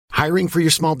Hiring for your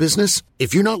small business?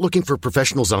 If you're not looking for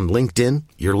professionals on LinkedIn,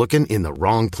 you're looking in the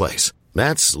wrong place.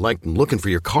 That's like looking for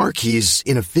your car keys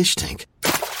in a fish tank.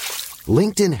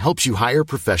 LinkedIn helps you hire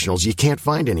professionals you can't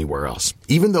find anywhere else,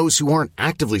 even those who aren't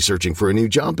actively searching for a new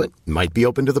job but might be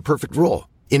open to the perfect role.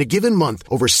 In a given month,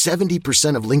 over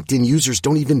 70% of LinkedIn users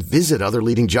don't even visit other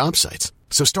leading job sites.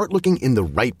 So start looking in the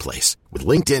right place. With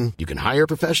LinkedIn, you can hire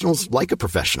professionals like a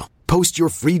professional. Post your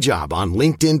free job on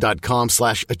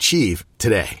linkedin.com/achieve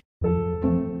today.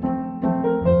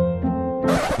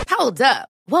 Hold up.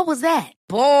 What was that?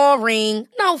 Boring.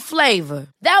 No flavor.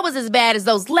 That was as bad as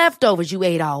those leftovers you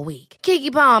ate all week.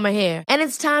 Keke Palmer here. And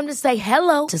it's time to say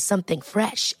hello to something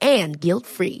fresh and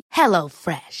guilt-free. Hello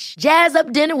Fresh. Jazz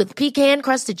up dinner with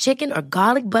pecan-crusted chicken or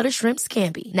garlic butter shrimp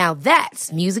scampi. Now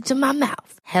that's music to my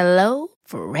mouth. Hello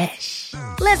Fresh.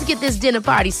 Let's get this dinner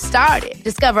party started.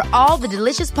 Discover all the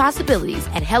delicious possibilities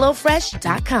at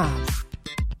hellofresh.com.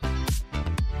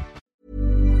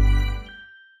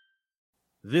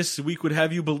 This week would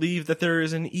have you believe that there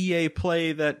is an EA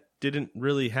play that didn't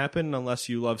really happen unless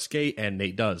you love skate, and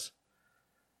Nate does.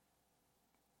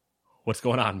 What's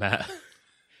going on, Matt?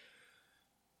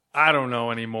 I don't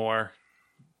know anymore.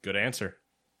 Good answer.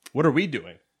 What are we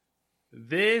doing?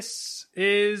 This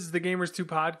is the Gamers 2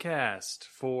 podcast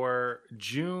for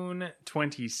June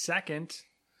 22nd,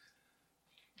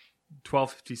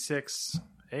 12:56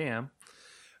 a.m.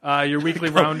 Your weekly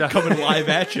roundup. Coming live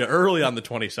at you early on the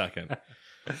 22nd.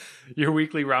 Your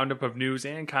weekly roundup of news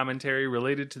and commentary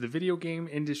related to the video game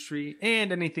industry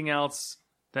and anything else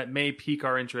that may pique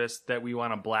our interest that we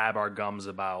want to blab our gums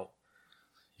about.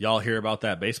 Y'all hear about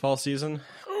that baseball season?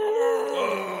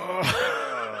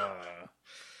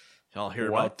 Y'all hear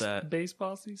about that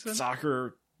baseball season?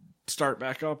 Soccer start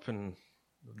back up and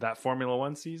that Formula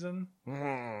One season?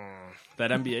 That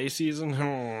NBA season?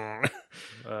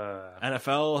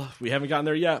 NFL, we haven't gotten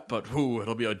there yet, but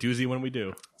it'll be a doozy when we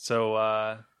do.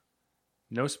 So,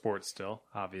 no sports still,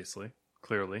 obviously,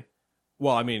 clearly.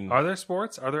 Well, I mean... Are there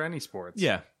sports? Are there any sports?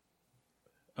 Yeah.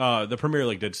 The Premier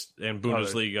League did, and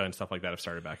Bundesliga and stuff like that have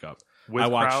started back up. With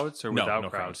crowds or without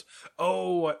no crowds?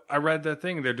 Oh, I read that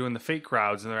thing. They're doing the fake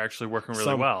crowds, and they're actually working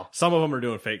really well. Some of them are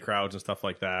doing fake crowds and stuff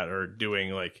like that, or doing,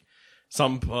 like...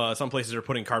 Some places are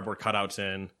putting cardboard cutouts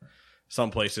in.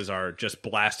 Some places are just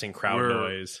blasting crowd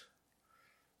noise.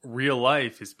 Real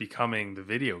life is becoming the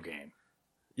video game.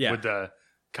 Yeah. With the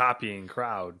copying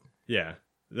crowd. Yeah.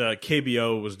 The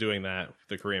KBO was doing that,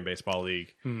 the Korean Baseball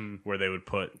League, where they would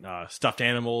put stuffed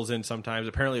animals in sometimes.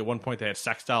 Apparently at one point they had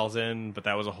sex dolls in, but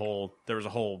there was a whole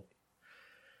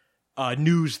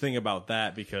news thing about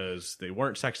that because they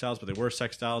weren't sex dolls, but they were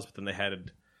sex dolls, but then they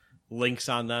had links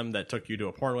on them that took you to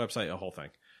a porn website, a whole thing.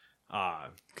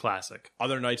 Classic.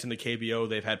 Other nights in the KBO,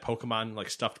 they've had Pokemon, like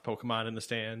stuffed Pokemon in the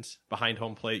stands behind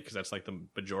home plate because that's like the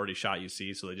majority shot you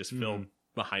see. So they just fill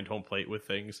behind home plate with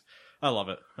things. I love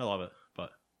it.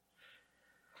 But,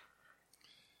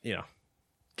 you know.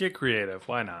 Get creative.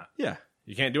 Why not? Yeah.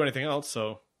 You can't do anything else,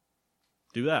 so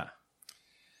do that.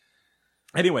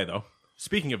 Anyway, though,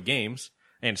 speaking of games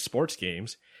and sports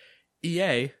games,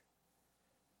 EA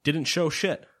didn't show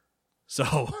shit.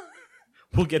 So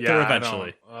we'll get there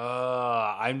eventually.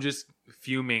 I'm just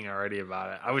fuming already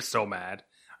about it. I was so mad.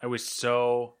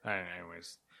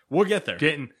 Anyways, we'll get there.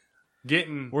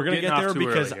 We're gonna get there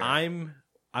because I'm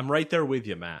right there with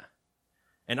you, Matt.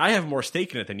 And I have more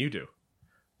stake in it than you do.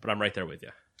 But I'm right there with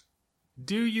you.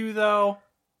 Do you though?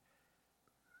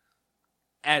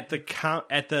 At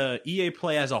the EA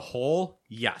play as a whole,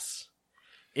 yes.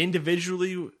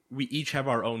 Individually, we each have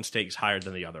our own stakes higher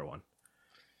than the other one.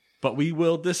 But we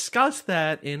will discuss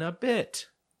that in a bit.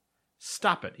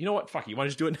 Stop it. You know what? Fuck it. You want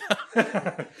to just do it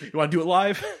now? You want to do it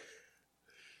live?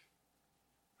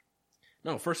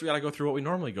 No, first we got to go through what we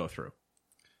normally go through.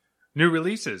 New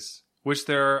releases, which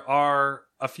there are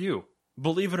a few.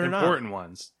 Believe it or not. Important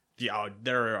ones. Yeah,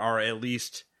 there are at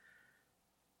least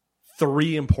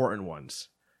 3 important ones.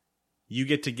 You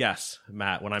get to guess,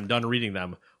 Matt, when I'm done reading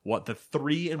them, what the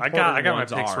 3 important ones are. I got my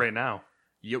picks right now.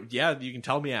 You can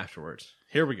tell me afterwards.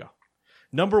 Here we go.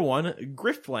 Number 1,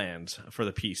 Griftlands for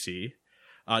the PC.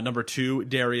 Number 2,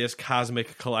 Darius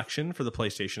Cosmic Collection for the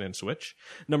PlayStation and Switch.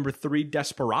 Number 3,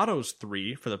 Desperados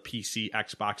 3 for the PC,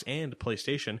 Xbox, and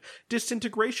PlayStation.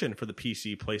 Disintegration for the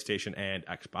PC, PlayStation, and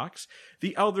Xbox.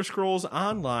 The Elder Scrolls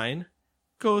Online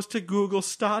goes to Google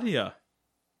Stadia.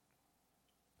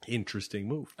 Interesting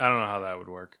move. I don't know how that would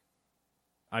work.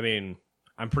 I mean,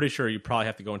 I'm pretty sure you probably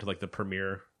have to go into like the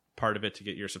Premiere part of it to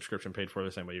get your subscription paid for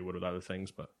the same way you would with other things,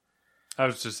 but I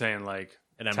was just saying, like,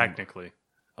 technically.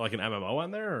 Like an MMO on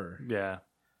there? Or? Yeah.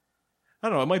 I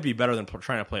don't know. It might be better than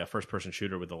trying to play a first-person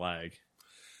shooter with the lag.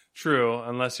 True,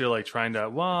 unless you're like trying to.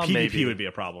 Well, PvP maybe would be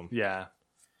a problem. Yeah.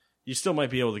 You still might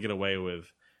be able to get away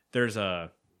with. There's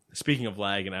a. Speaking of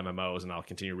lag and MMOs, and I'll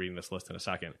continue reading this list in a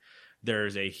second.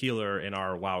 There's a healer in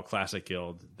our WoW Classic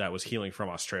guild that was healing from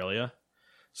Australia.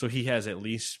 So he has at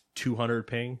least 200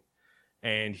 ping,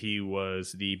 and he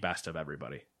was the best of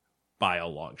everybody by a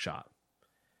long shot.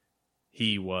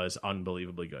 He was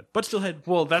unbelievably good, but still had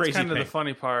That's crazy kind of ping. the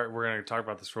funny part. We're going to talk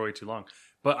about this for way too long.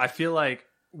 But I feel like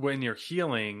when you're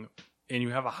healing and you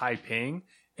have a high ping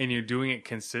and you're doing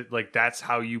it like that's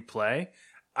how you play,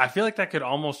 I feel like that could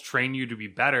almost train you to be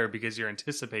better because you're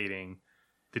anticipating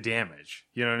the damage.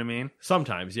 You know what I mean?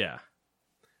 Sometimes, yeah.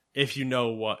 If you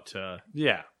know what to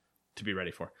be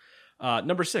ready for.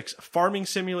 Number 6, Farming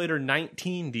Simulator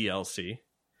 19 DLC.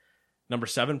 Number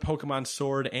 7, Pokemon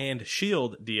Sword and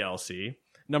Shield DLC.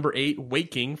 Number 8,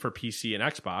 Waking for PC and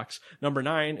Xbox. Number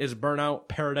 9 is Burnout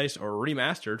Paradise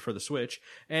Remastered for the Switch.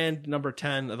 And number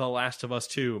 10, The Last of Us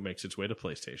 2 makes its way to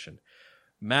PlayStation.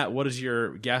 Matt, what is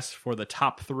your guess for the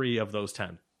top 3 of those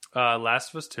 10?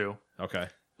 Last of Us 2. Okay.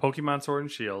 Pokemon Sword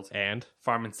and Shield. And?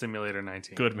 Farming Simulator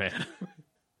 19. Good man.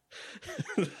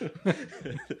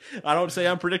 I don't say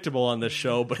I'm predictable on this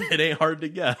show, but it ain't hard to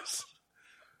guess.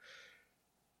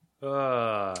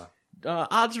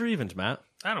 Odds or evens, Matt?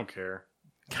 I don't care.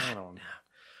 I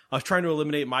was trying to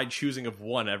eliminate my choosing of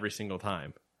one every single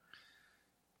time.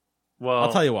 Well,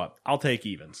 I'll tell you what. I'll take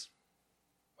evens.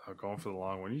 Going for the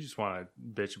long one. You just want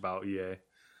to bitch about EA.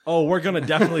 Oh, we're going to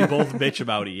definitely both bitch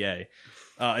about EA.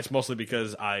 It's mostly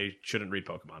because I shouldn't read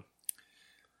Pokemon.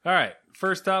 All right.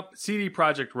 First up, CD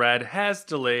Projekt Red has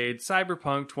delayed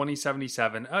Cyberpunk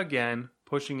 2077 again,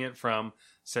 pushing it from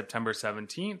September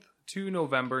 17th to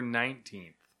November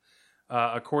 19th.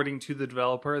 According to the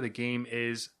developer, the game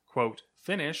is, quote,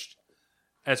 finished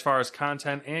as far as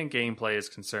content and gameplay is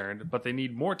concerned, but they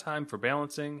need more time for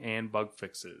balancing and bug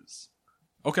fixes.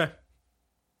 Okay.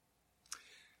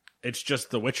 It's just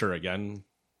The Witcher again.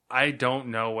 I don't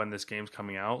know when this game's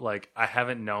coming out. Like, I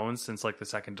haven't known since, like, the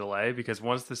second delay, because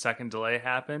once the second delay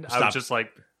happened, I was just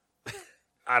like,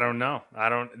 I don't know.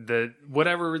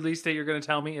 Whatever release date you're going to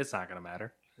tell me, it's not going to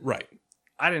matter. Right.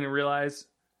 I didn't realize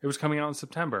it was coming out in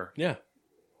September. Yeah.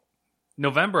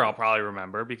 November, I'll probably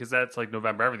remember, because that's like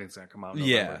November. Everything's going to come out in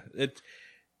November. Yeah.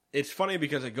 It's funny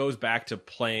because it goes back to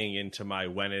playing into my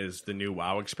when is the new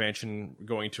WoW expansion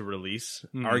going to release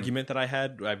argument that I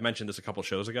had. I've mentioned this a couple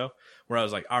shows ago, where I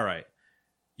was like, all right,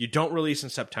 you don't release in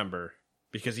September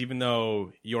because even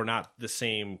though you're not the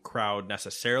same crowd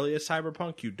necessarily as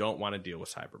Cyberpunk, you don't want to deal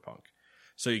with Cyberpunk.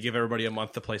 So you give everybody a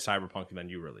month to play Cyberpunk and then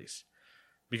you release.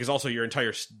 Because also your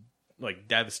entire like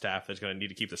dev staff that's going to need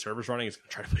to keep the servers running is going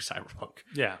to try to play Cyberpunk.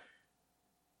 Yeah.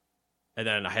 And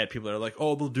then I had people that are like,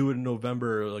 oh, they'll do it in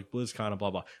November, like BlizzCon and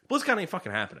blah, blah. BlizzCon ain't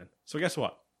fucking happening. So guess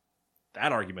what?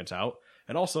 That argument's out.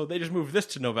 And also, they just moved this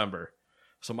to November.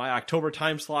 So my October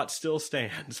time slot still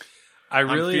stands. I'm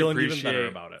feeling even better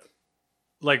about it.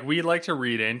 Like, we like to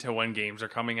read into when games are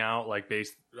coming out, like,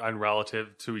 based on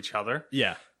relative to each other.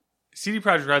 Yeah. CD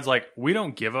Projekt Red's like, we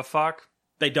don't give a fuck.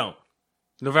 They don't.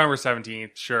 November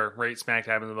 17th, sure, right smack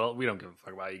dab in the middle. We don't give a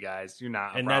fuck about you guys. You're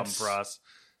not a problem for us.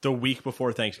 The week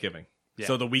before Thanksgiving. Yeah.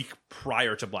 So the week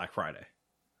prior to Black Friday.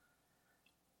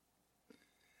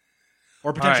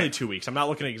 Or potentially 2 weeks. I'm not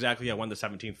looking at exactly at when the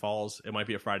 17th falls. It might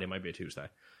be a Friday, it might be a Tuesday.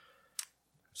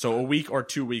 So a week or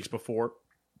 2 weeks before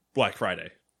Black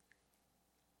Friday.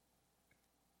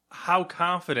 How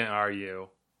confident are you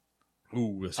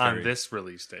on this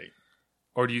release date?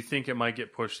 Or do you think it might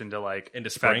get pushed into spring?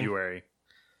 February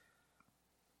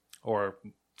or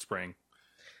spring?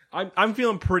 I'm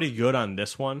feeling pretty good on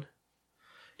this one.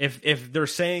 If they're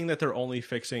saying that they're only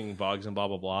fixing bugs and blah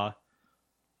blah blah,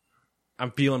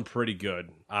 I'm feeling pretty good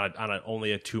on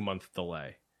only a 2-month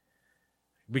delay.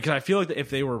 Because I feel like that if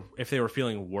they were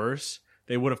feeling worse,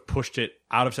 they would have pushed it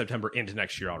out of September into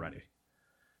next year already.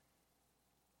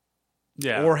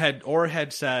 Yeah. Or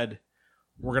had said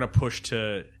we're gonna push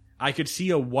to. I could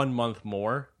see a 1 month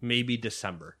more, maybe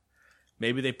December.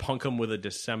 Maybe they punk them with a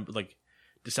December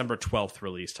 12th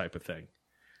release type of thing.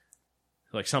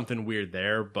 Like something weird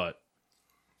there, but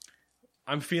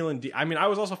I'm feeling. I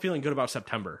was also feeling good about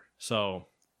September, so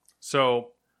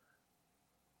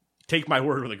take my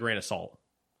word with a grain of salt.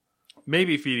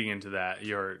 Maybe feeding into that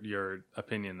your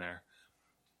opinion there.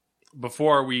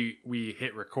 Before we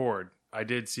hit record, I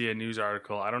did see a news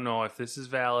article. I don't know if this is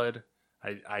valid.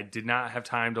 I did not have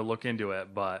time to look into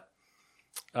it, but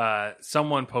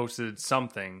someone posted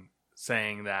something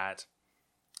saying that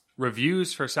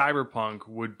reviews for Cyberpunk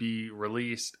would be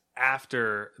released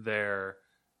after their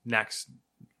next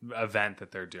event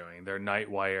that they're doing, their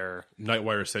Nightwire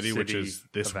City, which is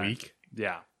this event. week.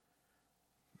 Yeah.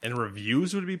 And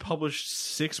reviews would be published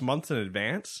 6 months in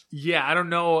advance? Yeah, I don't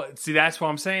know. See, that's what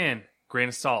I'm saying. Grain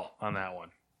of salt on that one.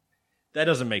 That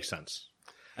doesn't make sense.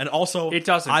 And also, It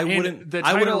doesn't. I And wouldn't the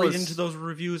I wouldn't title read is- into those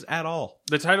reviews at all.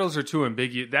 The titles are too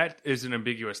ambiguous. That is an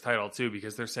ambiguous title, too,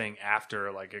 because they're saying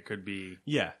after, like it could be...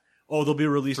 Yeah. Oh, they'll be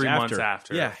released 3 after. months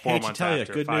after, Yeah, 4 hate to months tell you,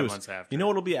 after, good 5 news. months after. You know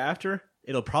what it'll be after?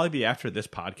 It'll probably be after this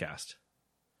podcast.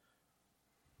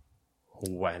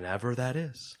 Whenever that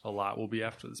is. A lot will be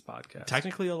after this podcast.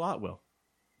 Technically, a lot will.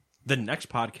 The next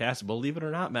podcast, believe it or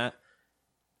not, Matt,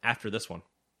 after this one.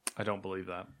 I don't believe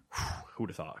that. Who'd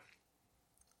have thought?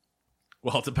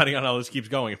 Well, depending on how this keeps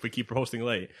going, if we keep posting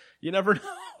late, you never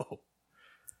know.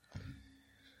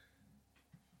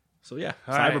 So yeah,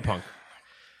 All right. Cyberpunk.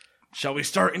 Shall we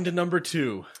start into number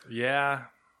 2? Yeah.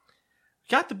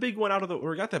 Got the big one out of the,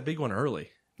 or got that big one early.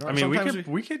 I mean, we Sometimes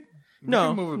could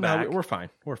no, move it no, back. we're fine.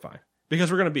 We're fine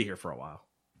because we're gonna be here for a while.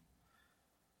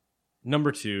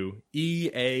 Number 2,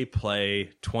 EA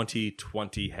Play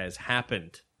 2020 has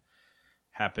happened.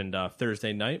 Happened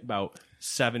Thursday night, about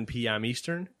 7 p.m.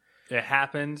 Eastern. It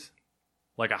happened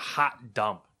like a hot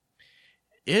dump.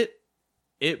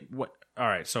 What? All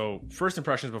right. So first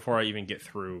impressions before I even get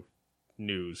through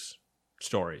news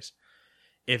stories.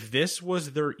 If this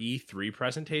was their E3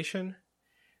 presentation,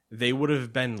 they would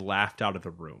have been laughed out of the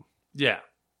room Yeah.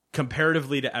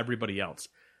 comparatively to everybody else.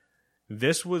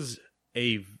 This was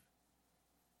a.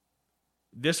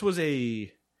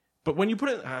 But when you put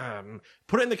it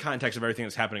in the context of everything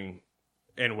that's happening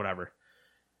and whatever,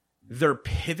 their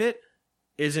pivot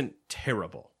isn't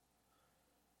terrible.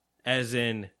 As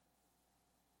in,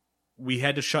 we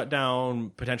had to shut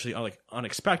down potentially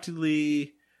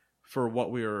unexpectedly for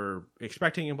what we were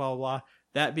expecting and blah blah blah.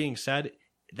 That being said,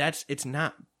 it's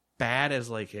not bad as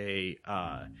like a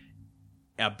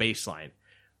baseline.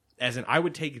 As in, I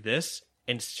would take this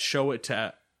and show it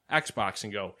to Xbox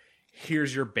and go,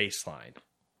 "Here's your baseline.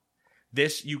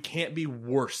 This, you can't be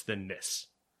worse than this."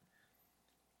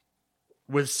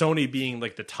 With Sony being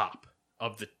like the top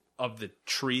of the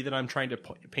tree that I'm trying to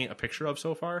paint a picture of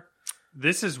so far,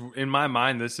 This is, in my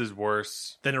mind, this is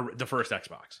worse. than the first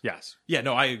Xbox. Yes. Yeah,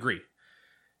 no, I agree.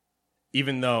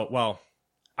 Even though, well,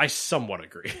 I somewhat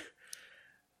agree.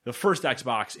 The first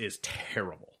Xbox is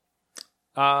terrible.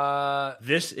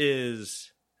 This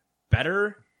is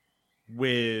better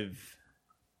with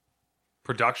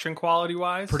Production quality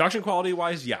wise? production quality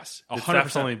wise. Yes, It's 100%.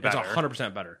 definitely better. It's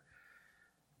 100% better.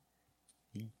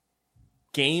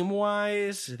 Game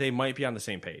wise, they might be on the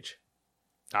same page.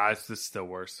 It's just still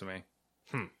worse to me.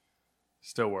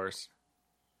 Still worse.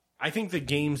 I think the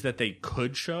games that they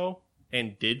could show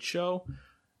and did show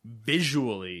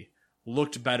visually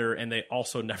looked better, and they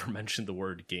also never mentioned the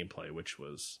word gameplay, which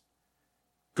was,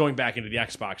 going back into the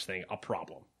Xbox thing, a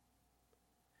problem.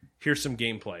 Here's some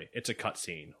gameplay. It's a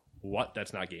cutscene. What?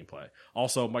 That's not gameplay.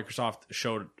 Also, Microsoft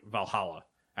showed Valhalla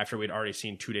after we'd already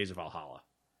seen 2 days of Valhalla.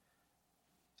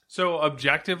 So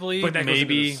objectively, But that goes into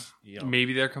maybe this, you know.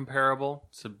 maybe they're comparable.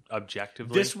 So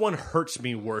objectively, This one hurts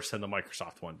me worse than the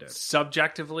Microsoft one did.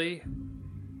 subjectively,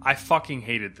 I fucking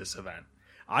hated this event.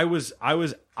 I was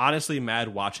honestly mad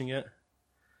watching it.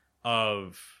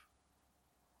 I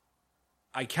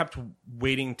kept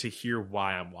waiting to hear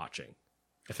why I'm watching,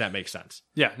 if that makes sense.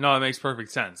 Yeah, no, it makes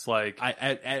perfect sense. Like,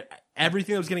 I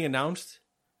everything that was getting announced,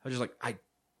 I was just like,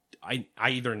 I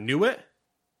either knew it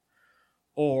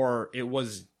or it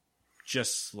was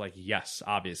just like, yes,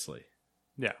 obviously.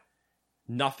 yeah,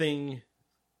 Nothing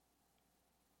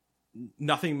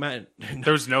meant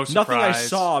there's no surprise. nothing I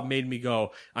saw made me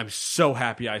go, I'm so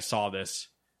happy I saw this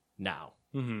now.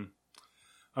 Mm-hmm.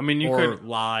 I mean, you or could.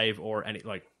 live or any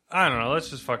like. I don't know. Let's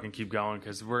just fucking keep going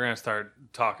because we're gonna start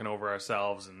talking over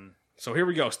ourselves. And So here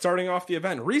we go. Starting off the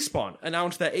event, Respawn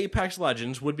announced that Apex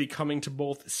Legends would be coming to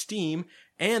both Steam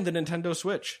and the Nintendo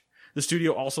Switch. The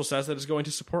studio also says that it's going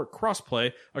to support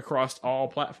crossplay across all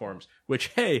platforms, which,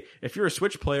 hey, if you're a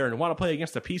Switch player and want to play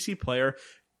against a PC player,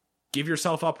 give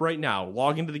yourself up right now.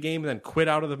 Log into the game and then quit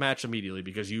out of the match immediately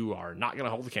because you are not going to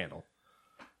hold the candle.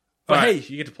 But All right. hey,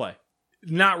 you get to play.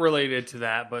 not related to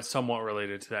that, but somewhat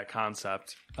related to that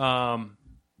concept.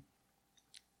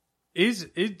 Is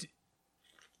it?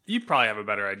 You probably have a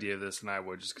better idea of this than I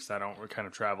would, just because I don't kind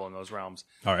of travel in those realms.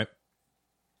 All right.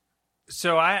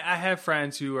 So I have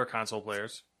friends who are console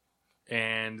players,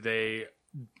 and they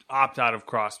opt out of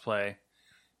crossplay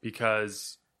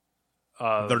because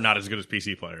They're not as good as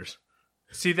PC players.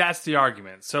 see, that's the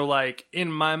argument. So, like, in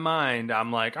my mind,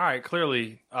 I'm like, all right,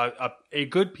 clearly, a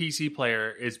good PC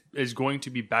player is going to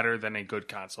be better than a good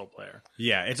console player.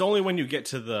 Yeah, it's only when you get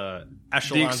to the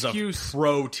echelons excuse- of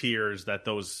pro tiers that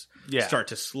those start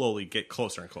to slowly get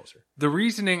closer and closer. The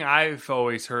reasoning I've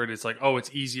always heard is like, oh,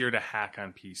 it's easier to hack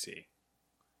on PC.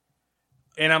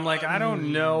 And I'm like, I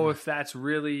don't know if that's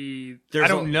really... I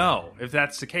don't know if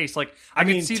that's the case. Like, I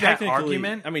can see that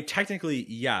argument. I mean, technically,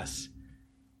 yes.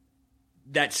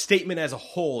 That statement as a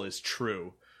whole is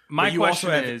true. My question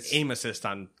also have is... aim assist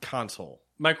on console.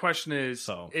 My question is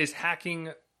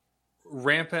hacking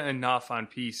rampant enough on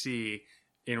PC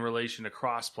in relation to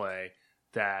crossplay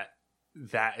that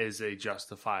is a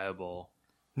justifiable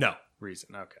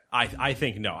reason? Okay. I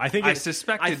think no. I think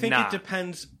it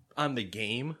depends on the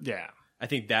game. Yeah. I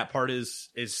think that part is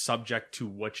subject to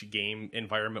which game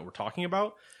environment we're talking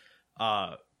about.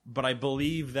 But I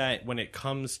believe that when it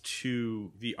comes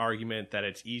to the argument that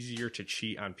it's easier to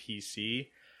cheat on PC,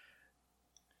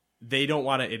 they don't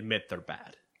want to admit they're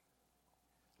bad.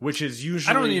 Which is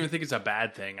usually... I don't even think it's a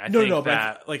bad thing. I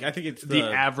think it's the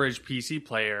average PC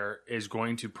player is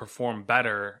going to perform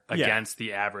better against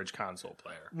the average console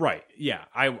player. Right. Yeah.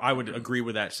 I would agree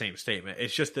with that same statement.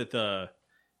 It's just that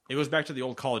it goes back to the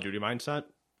old Call of Duty mindset.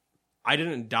 I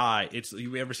didn't die.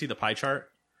 You ever see the pie chart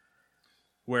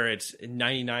where it's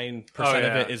 99%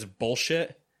 of it is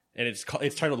bullshit, and it's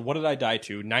titled "What Did I Die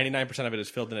To?" 99% of it is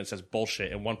filled in. It says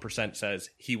bullshit, and 1% says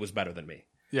he was better than me.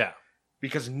 Yeah,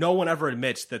 because no one ever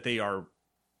admits that they are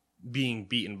being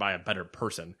beaten by a better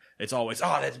person. It's always,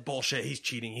 oh, that's bullshit. He's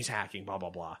cheating. He's hacking. Blah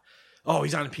blah blah. Oh,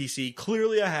 he's on PC.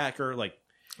 Clearly a hacker. Like,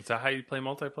 is that how you play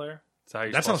multiplayer?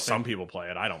 That's how some people play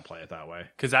it. I don't play it that way.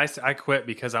 Because I quit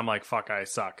because I'm like, fuck, I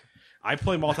suck. I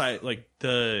play like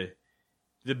the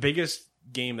biggest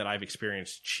game that I've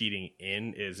experienced cheating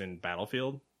in is in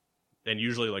Battlefield, and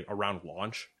usually like around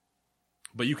launch.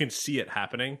 But you can see it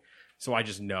happening, so I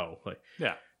just know. Like,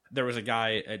 yeah, there was a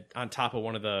guy on top of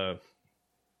one of the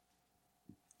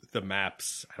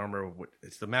maps. I don't remember what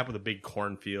it's the map with a big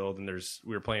cornfield, and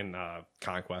we were playing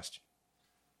Conquest,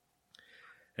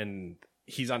 and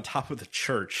he's on top of the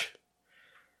church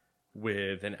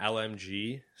with an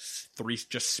LMG,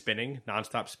 just spinning,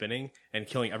 nonstop spinning, and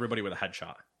killing everybody with a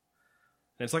headshot.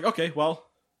 And it's like, okay, well,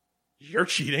 you're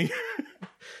cheating.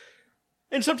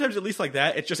 And sometimes, at least like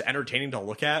that, it's just entertaining to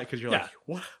look at because you're like,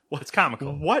 what? It's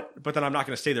comical. What? But then I'm not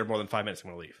going to stay there more than 5 minutes.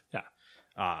 I'm going to leave.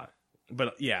 Yeah.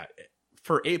 But yeah,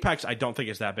 for Apex, I don't think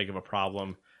it's that big of a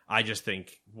problem. I just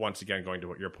think, once again, going to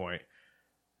what your point,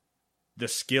 the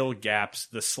skill gaps,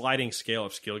 the sliding scale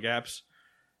of skill gaps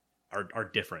are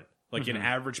different. Like an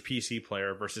average PC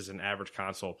player versus an average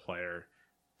console player,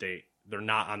 they're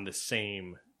not on the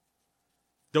same.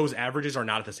 Those averages are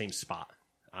not at the same spot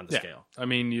on the scale. I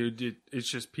mean, it's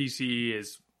just PC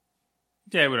is.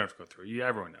 Yeah, we don't have to go through.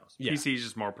 Everyone knows. Yeah. PC is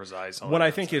just more precise. What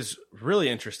I think is really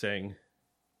interesting,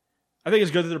 I think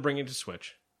it's good that they're bringing it to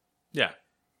Switch. Yeah,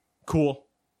 cool.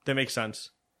 That makes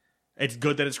sense. It's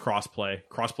good that it's crossplay.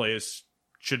 Crossplay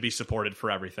should be supported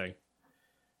for everything.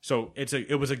 So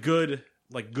it was a good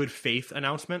faith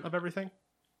announcement of everything.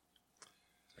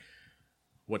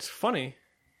 What's funny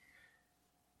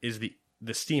is the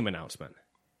Steam announcement.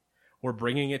 We're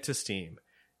bringing it to Steam.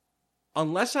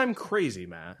 Unless I'm crazy,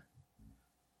 Matt,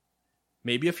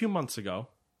 maybe a few months ago,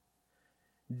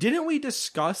 didn't we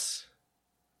discuss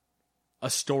a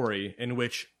story in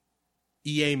which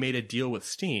EA made a deal with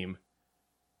Steam,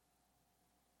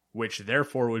 which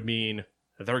therefore would mean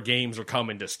their games are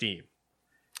coming to Steam?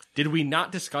 Did we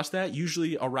not discuss that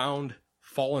usually around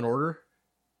Fallen Order?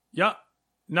 Yeah.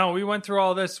 No, we went through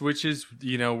all this, which is,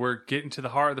 we're getting to the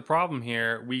heart of the problem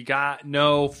here. We got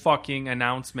no fucking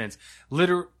announcements. Let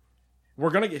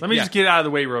me just get it out of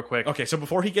the way real quick. Okay, so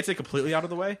before he gets it completely out of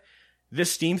the way,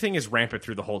 this Steam thing is rampant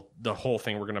through the whole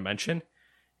thing we're going to mention.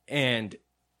 And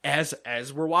as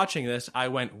we're watching this, I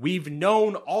went, we've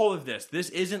known all of this. This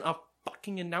isn't a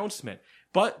fucking announcement.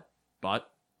 But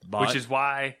which is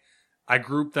why I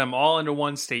grouped them all into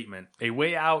one statement. A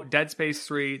Way Out, Dead Space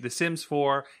 3, The Sims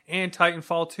 4, and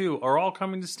Titanfall 2 are all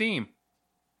coming to Steam.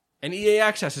 And EA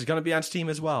Access is going to be on Steam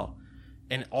as well.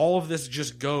 And all of this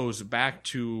just goes back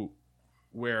to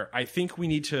where I think we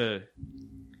need to...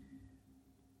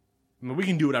 I mean, we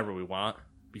can do whatever we want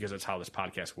because that's how this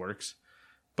podcast works.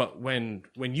 But when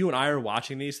you and I are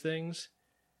watching these things,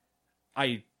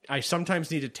 I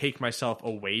sometimes need to take myself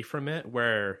away from it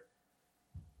where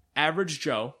average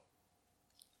Joe...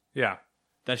 Yeah.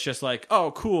 That's just like,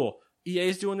 oh, cool.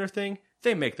 EA's doing their thing.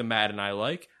 They make the Madden I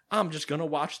like. I'm just going to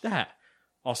watch that.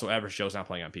 Also, average Joe's not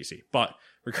playing on PC. But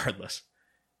regardless,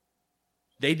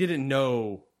 they didn't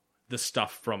know the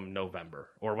stuff from November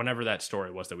or whenever that story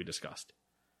was that we discussed.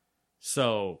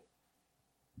 So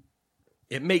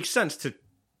it makes sense to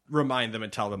remind them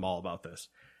and tell them all about this.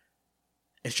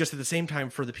 It's just at the same time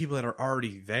for the people that are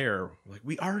already there, like,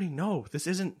 we already know this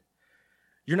isn't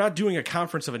you're not doing a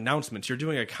conference of announcements. You're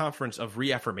doing a conference of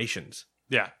reaffirmations,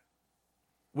 Yeah.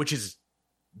 which is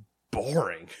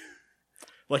boring.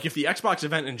 Like if the Xbox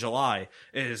event in July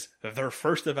is their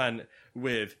first event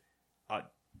with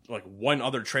like one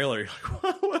other trailer, you're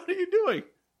like, what are you doing?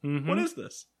 Mm-hmm. What is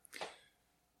this?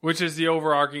 Which is the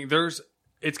overarching.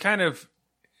 It's kind of,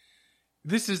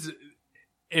 this is,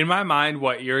 in my mind,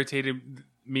 what irritated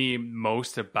me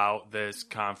most about this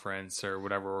conference, or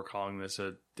whatever we're calling this,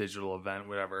 a digital event,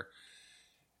 whatever,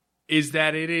 is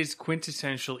that it is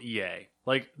quintessential EA.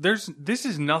 Like, this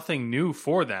is nothing new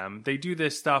for them. They do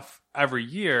this stuff every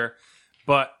year,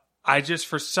 but I just,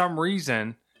 for some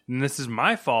reason, and this is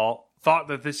my fault, thought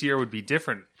that this year would be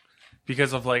different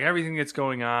because of like everything that's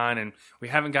going on, and we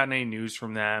haven't gotten any news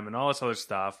from them and all this other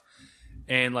stuff.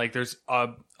 And like, there's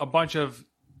a bunch of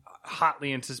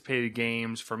hotly anticipated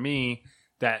games for me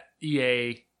that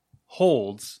EA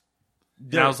holds.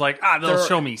 And I was like, they'll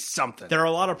show me something. There are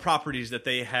a lot of properties that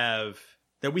they have,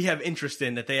 that we have interest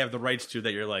in, that they have the rights to,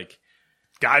 that you're like,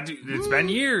 God, it's been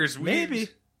years. Maybe.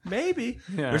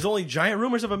 Yeah. There's only giant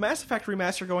rumors of a Mass Effect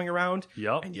remaster going around.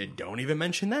 Yep. And you don't even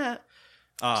mention that.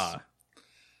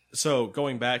 So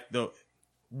going back, the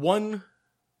one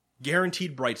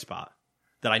guaranteed bright spot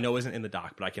that I know isn't in the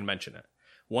doc, but I can mention it.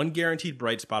 One guaranteed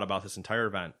bright spot about this entire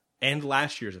event and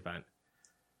last year's event.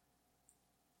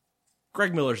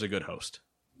 Greg Miller's a good host.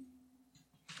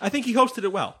 I think he hosted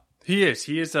it well. He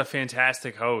is a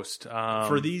fantastic host.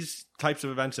 For these types of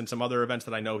events and some other events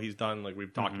that I know he's done, like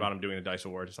we've talked about him doing the DICE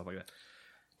Awards and stuff like that.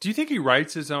 Do you think he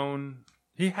writes his own?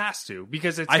 He has to,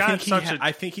 because it's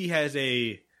I think he has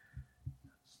a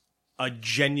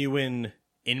genuine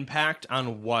impact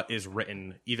on what is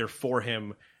written, either for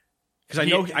him, because I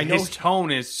know his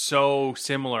tone is so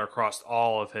similar across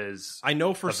all of his. I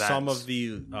know for events. some of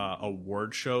the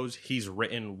award shows, he's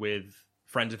written with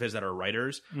friends of his that are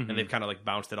writers, and they've kind of like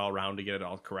bounced it all around to get it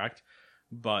all correct.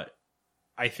 But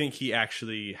I think he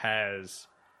actually has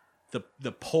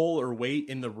the pull or weight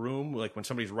in the room, like when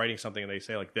somebody's writing something and they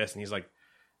say like this, and he's like,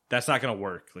 that's not going to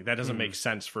work. Like that doesn't make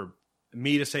sense for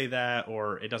me to say that,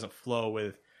 or it doesn't flow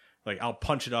with, like, I'll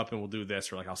punch it up and we'll do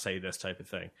this, or like I'll say this type of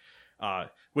thing.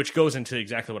 Which goes into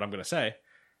exactly what I'm going to say.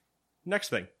 Next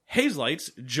thing,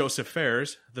 Hazelights, Joseph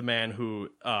Fares, the man who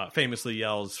famously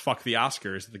yells "fuck the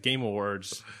Oscars" at the Game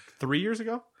Awards 3 years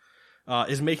ago,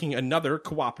 is making another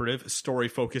cooperative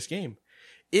story-focused game.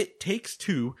 It Takes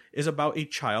Two is about a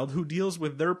child who deals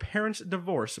with their parents'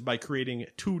 divorce by creating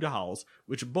two dolls,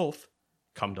 which both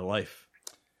come to life.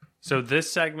 So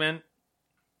this segment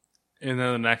and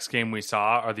then the next game we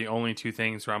saw are the only two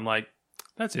things where I'm like,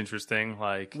 that's interesting.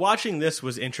 Like, watching this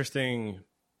was interesting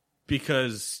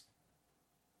because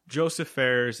Joseph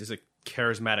Fares is a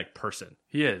charismatic person.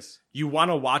 he is. You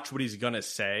want to watch what he's going to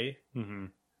say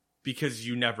because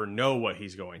you never know what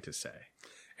he's going to say.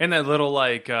 And that little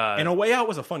like And A Way Out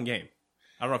was a fun game.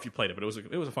 I don't know if you played it, but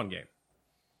it was a fun game.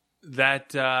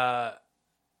 that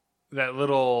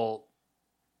little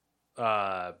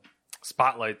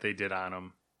spotlight they did on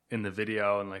him in the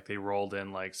video, and like they rolled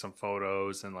in like some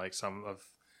photos and like some of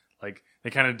like they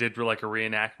kind of did like a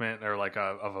reenactment or like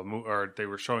or they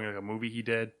were showing like a movie he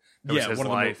did. That was his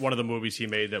life. One of the movies he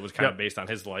made that was kind of based on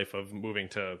his life of moving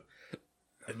to,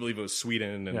 I believe it was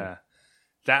Sweden. And yeah,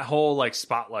 that whole like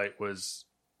spotlight was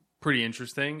pretty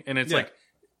interesting, and it's like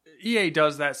EA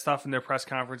does that stuff in their press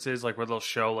conferences, like where they'll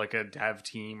show like a dev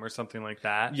team or something like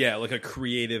that. Yeah, like a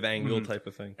creative angle type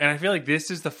of thing. And I feel like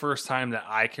this is the first time that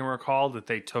I can recall that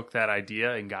they took that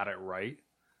idea and got it right.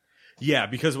 Yeah,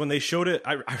 because when they showed it,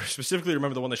 I specifically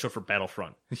remember the one they showed for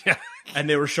Battlefront. Yeah. And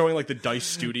they were showing like the DICE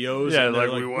studios. Yeah, and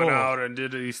like we went out and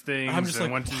did these things I'm just and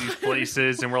like, went to these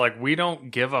places, and we're like, we don't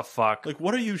give a fuck. Like,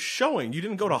 what are you showing? You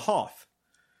didn't go to Hoth.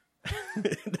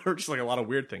 There were just like a lot of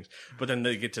weird things. But then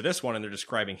they get to this one and they're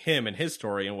describing him and his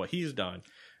story and what he's done.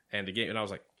 And the game, and I was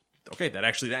like, okay, that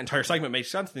entire segment makes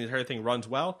sense and the entire thing runs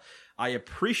well. I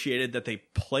appreciated that they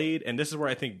played, and this is where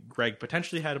I think Greg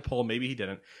potentially had a pull, maybe he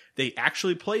didn't. They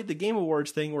actually played the Game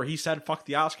Awards thing where he said fuck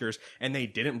the Oscars, and they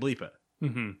didn't bleep it.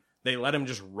 Mm-hmm. They let him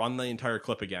just run the entire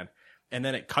clip again. And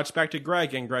then it cuts back to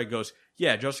Greg, and Greg goes,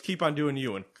 yeah, just keep on doing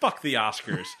you and fuck the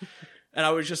Oscars. And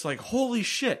I was just like, holy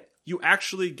shit, you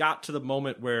actually got to the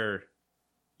moment where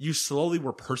you slowly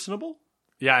were personable?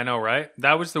 Yeah, I know, right?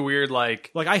 That was the weird, like,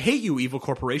 I hate you, evil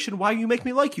corporation. Why you make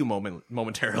me like you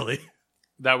momentarily?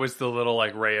 that was the little,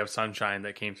 like, ray of sunshine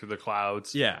that came through the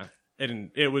clouds. Yeah.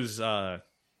 And it was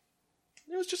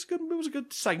just good. It was a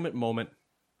good segment moment.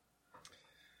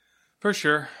 For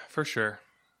sure.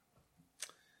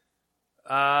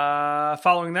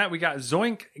 Following that, we got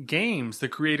Zoink Games, the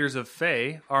creators of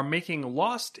Faye, are making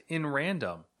Lost in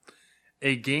Random.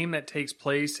 a game that takes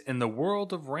place in the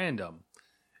world of random.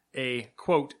 A,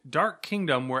 quote, dark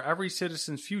kingdom where every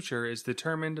citizen's future is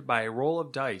determined by a roll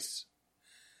of dice.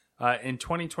 In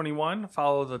 2021,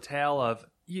 follow the tale of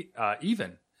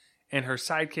Even and her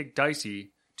sidekick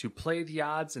Dicey to play the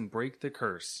odds and break the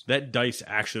curse. That dice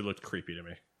actually looked creepy to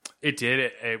me. It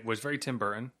did. It was very Tim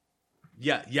Burton.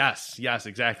 Yeah. Yes,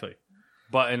 exactly.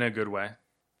 But in a good way.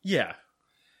 Yeah.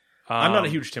 I'm not a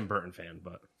huge Tim Burton fan,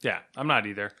 but Yeah, I'm not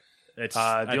either. it's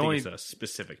I think it's a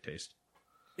specific taste.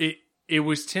 It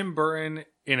was Tim Burton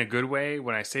in a good way.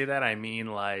 When I say that, I mean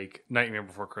like Nightmare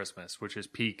Before Christmas, which is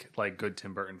peak like good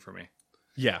Tim Burton for me.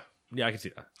 Yeah, I can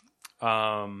see that.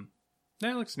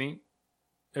 Yeah, it looks neat.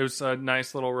 It was a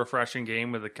nice little refreshing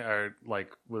game with a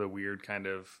weird kind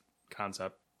of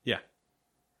concept. Yeah.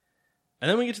 And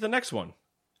then we get to the next one,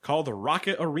 called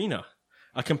Rocket Arena,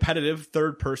 a competitive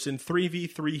third-person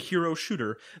 3v3 hero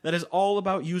shooter that is all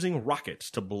about using rockets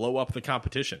to blow up the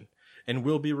competition, and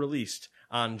will be released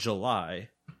on July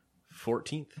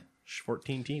 14th.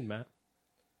 14, Matt.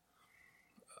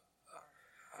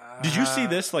 Did you see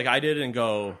this like I did and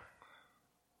go,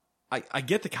 I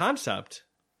get the concept,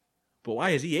 but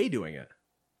why is EA doing it?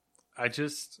 It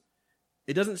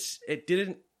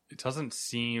didn't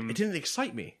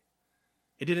excite me.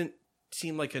 It didn't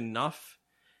seem like enough.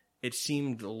 It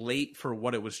seemed late for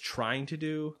what it was trying to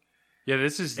do. Yeah,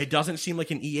 it doesn't seem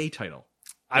like an EA title.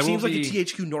 It seems like a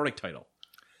THQ Nordic title.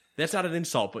 That's not an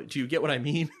insult, but do you get what I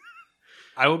mean?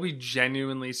 I will be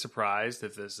genuinely surprised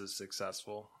if this is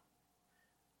successful.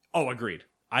 Oh, agreed.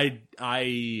 I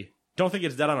don't think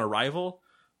it's dead on arrival,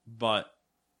 but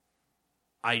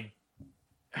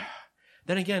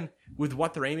then again, with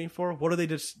what they're aiming for, what do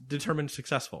they determine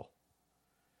successful?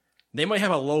 They might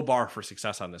have a low bar for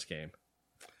success on this game.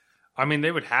 I mean,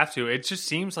 they would have to. It just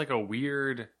seems like a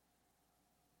weird...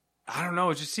 I don't know.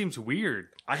 It just seems weird.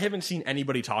 I haven't seen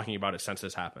anybody talking about it since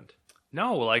this happened.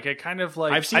 No, like it kind of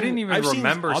like... I didn't even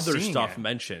remember other seeing stuff it.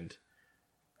 mentioned,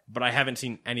 but I haven't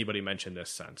seen anybody mention this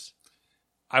since.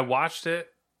 I watched it.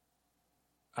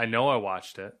 I know I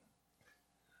watched it.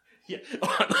 Yeah,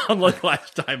 unlike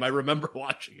last time, I remember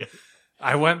watching it.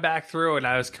 I went back through and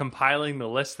I was compiling the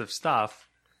list of stuff,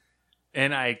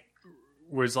 and I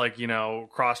was like,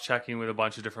 cross-checking with a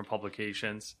bunch of different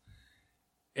publications,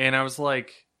 and I was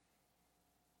like,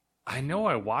 I know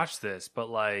I watched this, but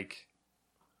like,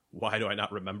 why do I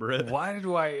not remember it? Why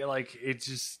do I like it?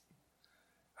 Just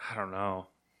I don't know.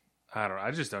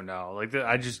 I just don't know. Like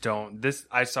I just don't.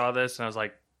 I saw this and I was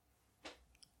like,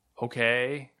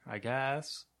 okay, I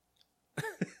guess.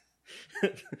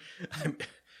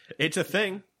 It's a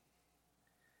thing.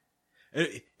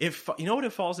 If you know what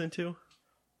it falls into,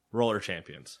 Roller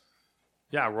Champions.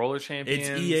 Yeah, Roller Champions.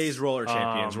 It's EA's Roller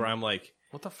Champions, where I'm like,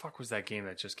 what the fuck was that game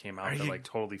that just came out that like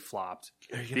totally flopped?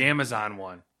 The gonna... Amazon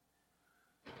one.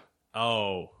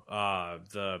 Oh,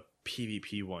 the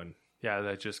PvP one. Yeah,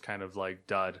 that just kind of like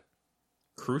dud.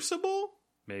 Crucible?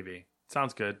 Maybe.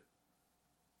 Sounds good.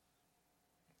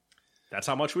 That's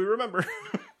how much we remember.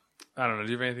 I don't know.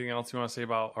 Do you have anything else you want to say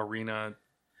about Arena?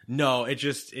 No, it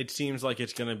seems like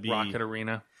it's going to be Rocket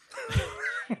Arena.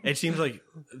 It seems like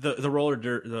the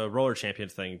Roller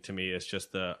Champions thing to me is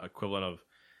just the equivalent of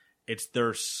it's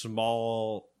their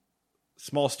small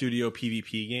studio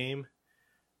PvP game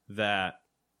that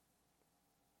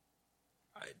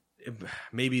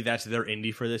maybe that's their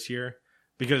indie for this year,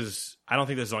 because I don't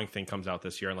think the Zoink thing comes out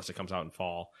this year unless it comes out in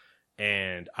fall,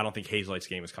 and I don't think Hazelight's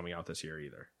game is coming out this year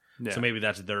either. Yeah. So maybe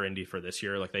that's their indie for this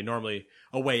year. Like they normally,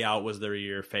 A Way Out was their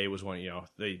year, Faye was one.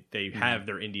 They have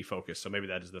their indie focus, so maybe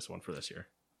that is this one for this year.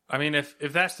 I mean, if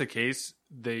that's the case,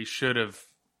 they should have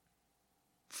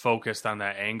focused on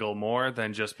that angle more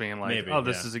than just being like,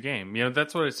 this is a game.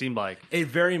 That's what it seemed like. It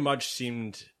very much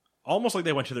seemed almost like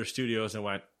they went to their studios and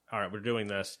went, all right, we're doing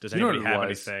this. Does anybody have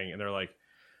anything? And they're like,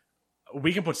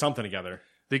 we can put something together.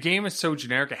 The game is so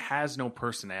generic, it has no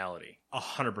personality.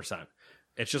 100%.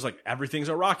 It's just like, everything's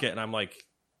a rocket. And I'm like,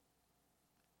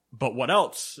 but what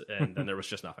else? And then there was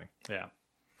just nothing. Yeah.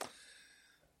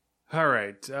 All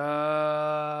right.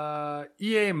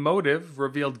 EA Motive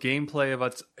revealed gameplay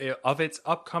of its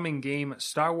upcoming game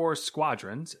Star Wars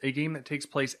Squadrons, a game that takes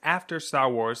place after Star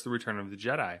Wars The Return of the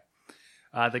Jedi.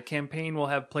 The campaign will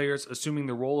have players assuming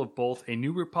the role of both a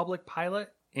New Republic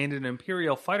pilot and an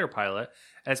Imperial fighter pilot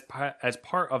as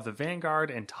part of the Vanguard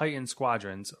and Titan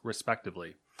squadrons,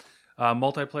 respectively.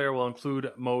 Multiplayer will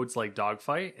include modes like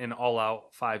Dogfight, an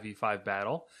all-out 5v5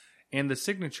 battle, and the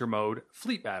signature mode,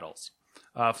 Fleet Battles.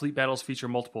 Fleet Battles feature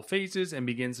multiple phases and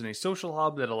begins in a social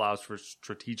hub that allows for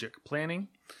strategic planning.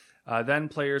 Then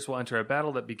players will enter a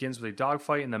battle that begins with a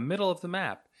dogfight in the middle of the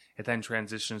map. It then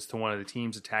transitions to one of the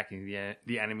teams attacking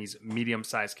the enemy's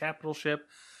medium-sized capital ship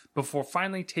before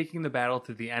finally taking the battle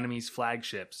to the enemy's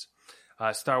flagships.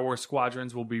 Star Wars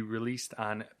Squadrons will be released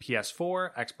on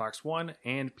PS4, Xbox One,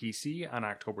 and PC on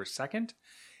October 2nd,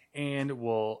 and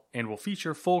will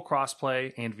feature full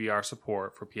crossplay and VR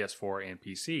support for PS4 and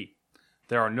PC.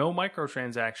 There are no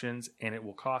microtransactions, and it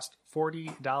will cost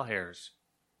 $40.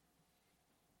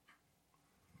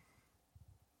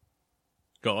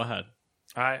 Go ahead.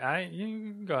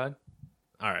 You go ahead.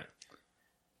 All right.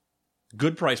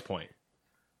 Good price point.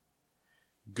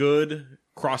 Good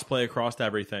crossplay across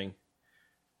everything.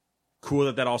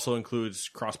 Cool that also includes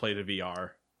crossplay to VR.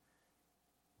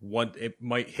 It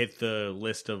might hit the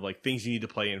list of like things you need to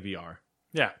play in VR.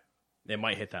 Yeah. It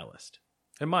might hit that list.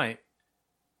 It might.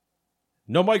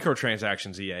 No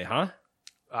microtransactions, EA, huh?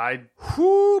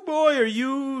 Whoo, boy, are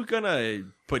you gonna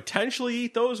potentially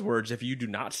eat those words if you do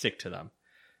not stick to them.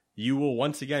 You will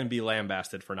once again be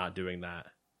lambasted for not doing that.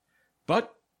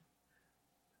 But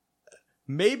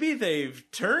maybe they've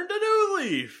turned a new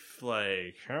leaf.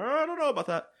 Like, I don't know about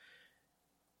that.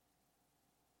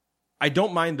 I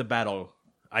don't mind the battle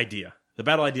idea. The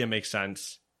battle idea makes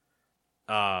sense.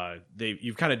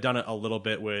 You've kind of done it a little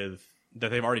bit with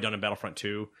that they've already done in Battlefront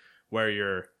 2, where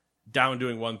you're down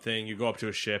doing one thing, you go up to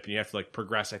a ship, and you have to like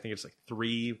progress. I think it's like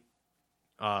 3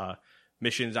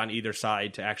 missions on either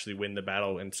side to actually win the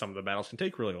battle, and some of the battles can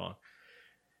take really long.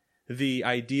 The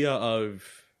idea of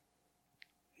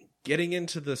getting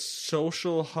into the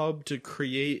social hub to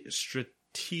create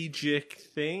strategic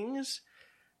things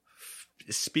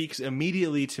speaks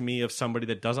immediately to me of somebody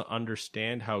that doesn't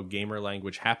understand how gamer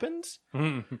language happens.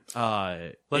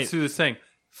 Let's do this thing.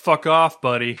 Fuck off,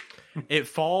 buddy. It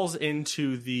falls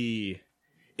into the...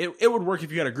 It would work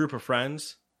if you had a group of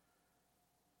friends.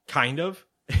 Kind of.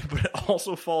 But it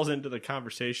also falls into the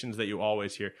conversations that you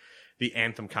always hear. The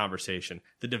Anthem conversation.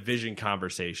 The Division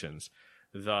conversations.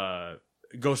 The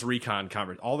Ghost Recon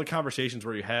conversation. All the conversations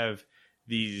where you have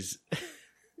these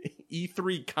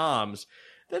E3 comms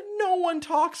that no one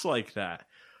talks like that.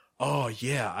 Oh,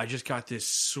 yeah, I just got this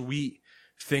sweet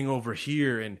thing over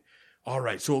here, and all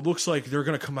right, so it looks like they're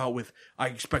going to come out with, I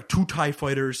expect 2 TIE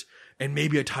fighters and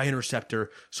maybe a TIE interceptor,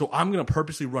 so I'm going to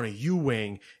purposely run a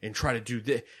U-wing and try to do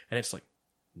this. And it's like,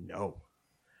 no.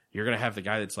 You're going to have the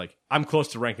guy that's like, I'm close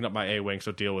to ranking up my A-wing,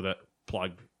 so deal with it.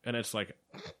 Plug. And it's like,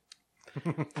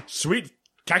 sweet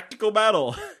tactical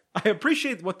battle. I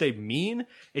appreciate what they mean.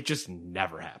 It just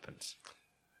never happens.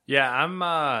 Yeah, I'm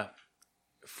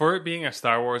for it being a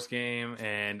Star Wars game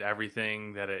and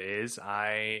everything that it is,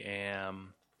 I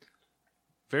am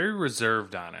very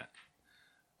reserved on it.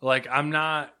 Like, I'm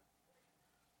not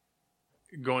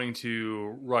going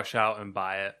to rush out and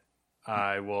buy it.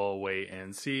 I will wait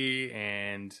and see,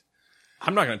 and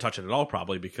I'm not going to touch it at all,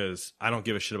 probably, because I don't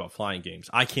give a shit about flying games.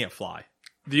 I can't fly.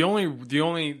 The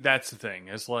only that's the thing,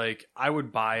 is like, I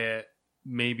would buy it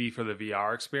maybe for the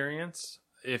VR experience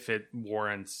if it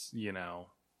warrants, the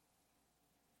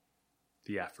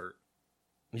effort.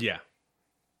 Yeah.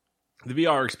 The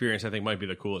VR experience, I think, might be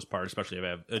the coolest part, especially if I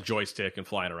have a joystick and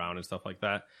flying around and stuff like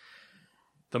that.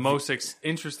 The most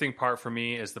interesting part for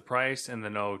me is the price and the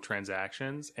no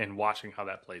transactions and watching how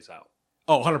that plays out.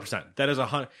 Oh, 100%. That is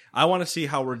I want to see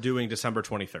how we're doing December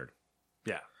 23rd.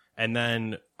 Yeah. And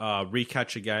then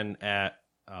recatch again at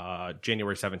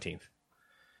January 17th.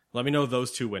 Let me know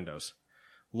those 2 windows.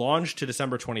 Launch to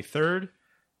December 23rd.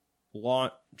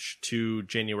 Launch to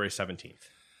January 17th.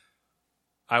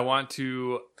 I want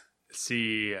to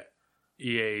see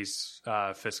EA's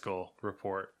fiscal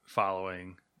report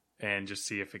following and just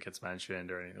see if it gets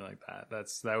mentioned or anything like that.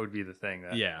 That would be the thing.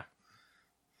 Yeah.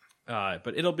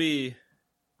 But it'll be...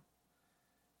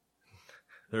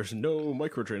 There's no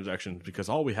microtransactions because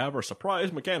all we have are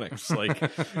surprise mechanics. Like,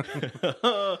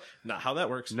 not how that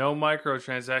works. No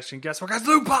microtransaction. Guess what? Got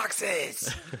loot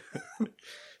boxes.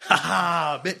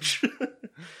 Haha, bitch.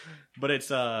 But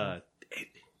it's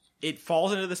it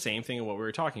falls into the same thing of what we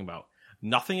were talking about.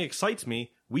 Nothing excites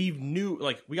me. We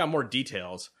got more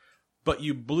details, but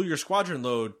you blew your squadron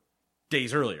load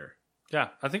days earlier. Yeah,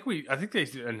 I think they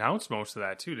announced most of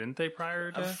that too, didn't they?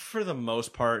 Prior to for the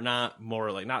most part, not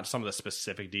some of the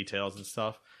specific details and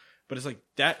stuff, but it's like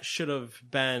that should have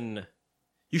been.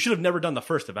 You should have never done the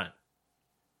first event.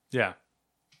 Yeah,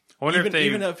 I wonder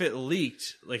even if it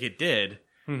leaked like it did,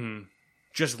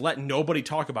 just let nobody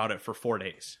talk about it for 4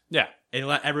 days. Yeah, and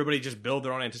let everybody just build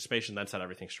their own anticipation, then set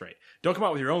everything straight. Don't come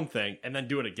out with your own thing and then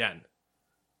do it again.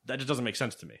 That just doesn't make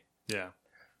sense to me. Yeah,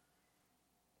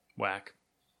 whack.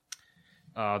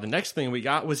 The next thing we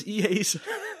got was EA's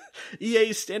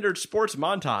standard sports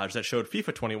montage that showed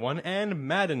FIFA 21 and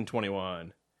Madden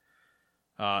 21.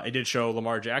 It did show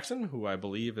Lamar Jackson, who I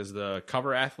believe is the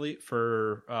cover athlete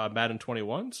for Madden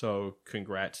 21, so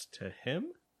congrats to him.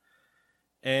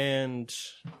 And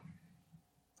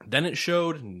then it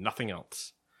showed nothing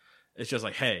else. It's just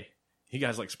like, hey, you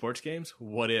guys like sports games?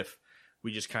 What if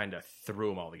we just kind of threw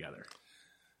them all together?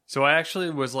 So I actually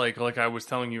was like I was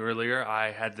telling you earlier,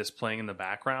 I had this playing in the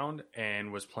background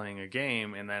and was playing a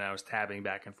game, and then I was tabbing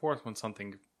back and forth when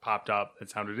something popped up that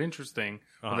sounded interesting,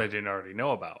 but I didn't already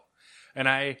know about. And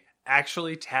I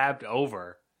actually tabbed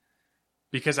over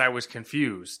because I was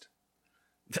confused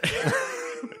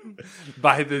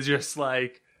by the just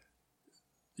like,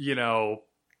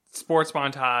 sports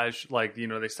montage. Like,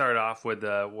 they started off with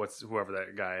whoever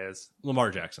that guy is. Lamar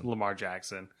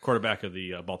Jackson. Quarterback of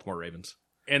the Baltimore Ravens.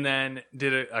 And then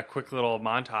did a quick little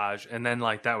montage, and then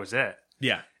like that was it.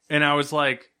 Yeah. And I was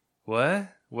like, what?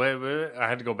 Wait. I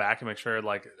had to go back and make sure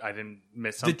like I didn't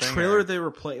miss something. The trailer they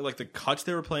were playing, like the cuts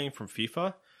they were playing from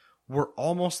FIFA, were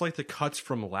almost like the cuts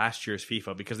from last year's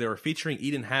FIFA, because they were featuring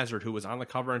Eden Hazard, who was on the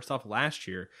cover and stuff last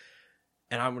year.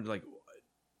 And I'm like,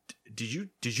 did you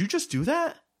just do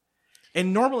that?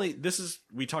 And normally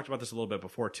we talked about this a little bit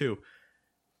before too.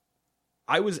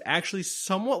 I was actually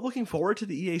somewhat looking forward to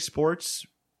the EA Sports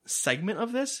segment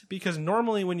of this, because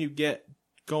normally when you get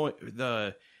going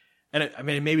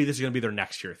maybe this is going to be their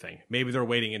next year thing. Maybe they're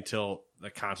waiting until the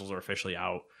consoles are officially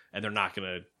out, and they're not going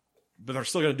to, but they're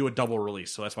still going to do a double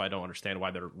release. So that's why I don't understand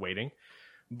why they're waiting.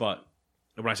 But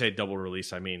when I say double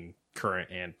release, I mean current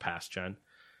and past gen.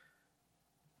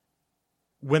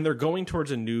 When they're going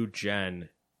towards a new gen,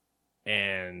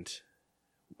 and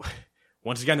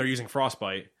once again they're using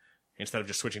Frostbite instead of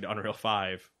just switching to Unreal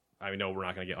 5. I know we're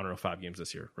not going to get Unreal 5 games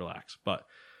this year. Relax. But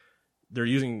they're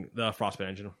using the Frostbite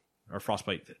engine, or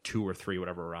Frostbite 2 or 3,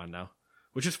 whatever we're on now,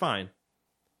 which is fine.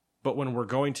 But when we're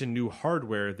going to new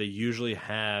hardware, they usually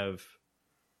have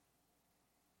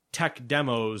tech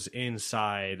demos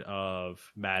inside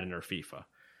of Madden or FIFA.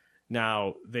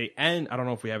 Now, they end, I don't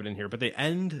know if we have it in here, but they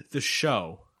end the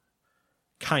show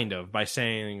kind of by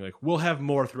saying, like, we'll have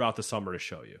more throughout the summer to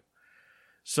show you.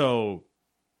 So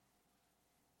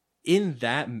in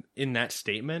that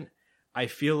statement, I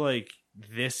feel like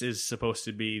this is supposed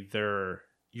to be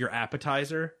your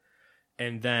appetizer,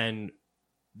 and then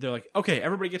they're like, okay,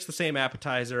 everybody gets the same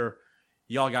appetizer.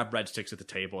 Y'all got breadsticks at the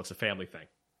table. It's a family thing.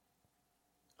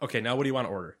 Okay, now what do you want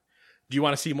to order? Do you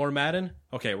want to see more Madden?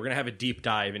 Okay, we're going to have a deep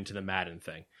dive into the Madden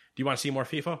thing. Do you want to see more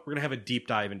FIFA? We're going to have a deep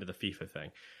dive into the FIFA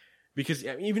thing. Because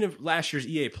even if last year's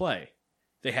EA Play,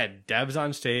 they had devs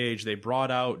on stage, they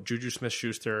brought out Juju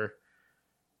Smith-Schuster,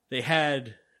 they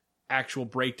had actual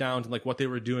breakdowns and like what they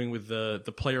were doing with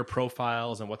the player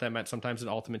profiles and what that meant sometimes in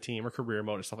Ultimate Team or career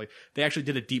mode and stuff like that. They actually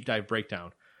did a deep dive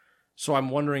breakdown. So I'm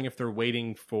wondering if they're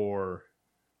waiting for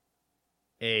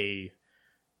a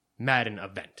Madden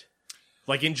event.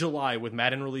 Like in July, with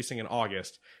Madden releasing in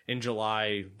August, in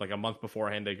July, like a month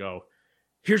beforehand, they go,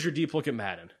 here's your deep look at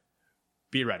Madden.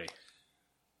 Be ready.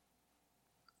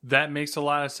 That makes a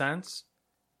lot of sense.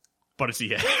 But it's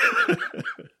EA.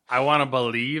 I want to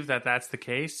believe that that's the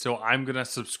case, so I'm going to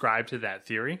subscribe to that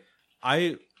theory.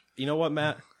 You know what,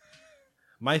 Matt?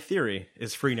 My theory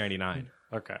is free 99.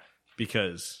 Okay.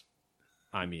 Because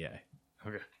I'm EA.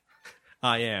 Okay.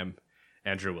 I am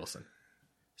Andrew Wilson,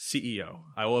 CEO.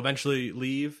 I will eventually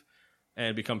leave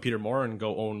and become Peter Moore and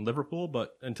go own Liverpool,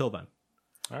 but until then.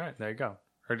 All right, there you go.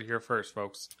 Heard it here first,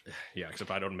 folks. Yeah,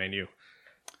 except I don't Man U.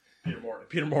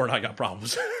 Peter Moore and I got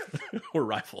problems. We're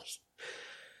rivals.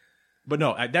 But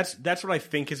no, that's what I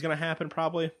think is going to happen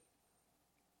probably,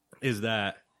 is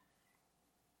that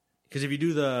because if you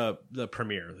do the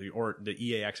premiere or the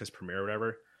EA Access premiere or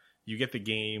whatever, you get the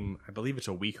game, I believe it's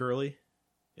a week early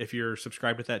if you're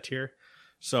subscribed with that tier.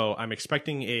 So I'm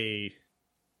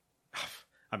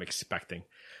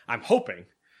hoping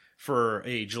for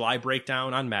a July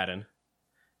breakdown on Madden,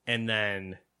 and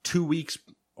then 2 weeks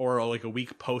or like a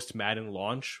week post Madden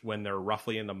launch, when they're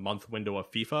roughly in the month window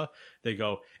of FIFA, they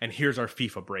go, and here's our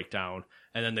FIFA breakdown.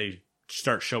 And then they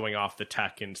start showing off the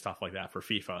tech and stuff like that for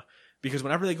FIFA. Because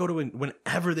whenever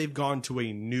they've gone to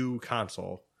a new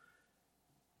console,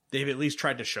 they've at least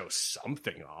tried to show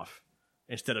something off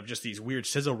instead of just these weird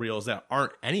sizzle reels that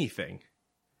aren't anything.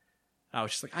 I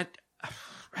was just like,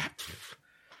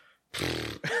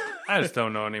 I just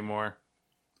don't know anymore.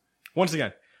 Once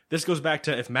again, this goes back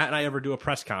to if Matt and I ever do a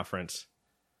press conference,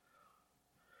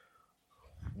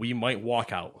 we might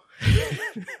walk out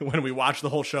when we watch the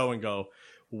whole show and go,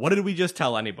 what did we just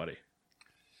tell anybody?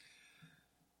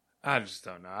 I just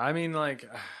don't know. I mean, like,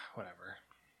 whatever.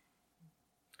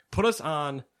 Put us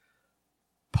on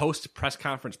post press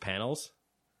conference panels.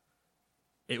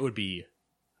 It would be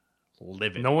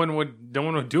livid. No one would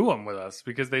do them with us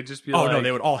because they'd just be Oh like, no,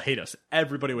 they would all hate us.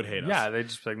 Everybody would hate us. yeah, they'd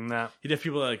just be like, nah. You'd have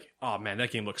people like, "Oh man,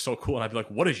 that game looks so cool," and I'd be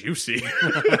like, "What did you see?"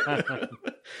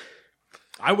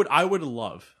 I would absolutely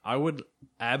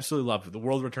love if the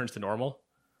world returns to normal,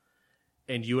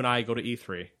 and you and I go to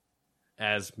E3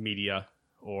 as media,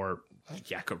 or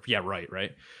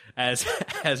right, as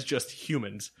just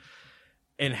humans,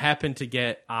 and happen to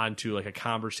get onto like a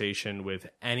conversation with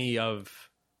any of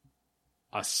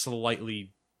a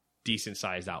slightly decent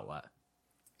sized outlet.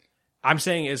 I'm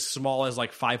saying as small as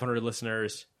like 500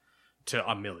 listeners to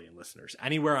 1 million listeners,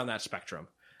 anywhere on that spectrum.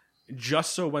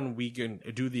 Just so when we can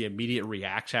do the immediate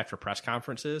reacts after press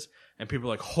conferences and people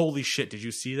are like, holy shit, did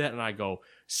you see that? And I go,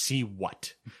 see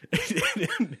what?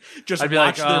 Just I'd be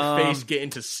watch like, their face get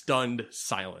into stunned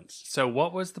silence. So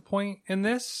what was the point in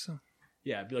this?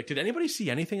 Yeah, I'd be like, did anybody see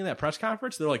anything in that press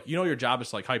conference? They're like, your job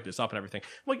is to like hype this up and everything.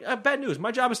 I'm like, bad news.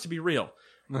 My job is to be real.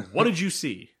 What did you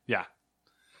see? Yeah.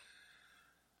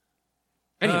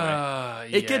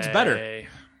 Anyway, it gets better.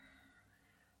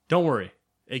 Don't worry.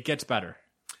 It gets better.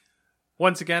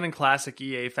 Once again, in classic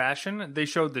EA fashion, they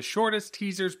showed the shortest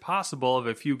teasers possible of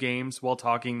a few games while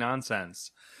talking nonsense.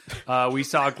 We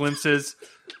saw glimpses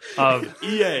of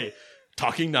EA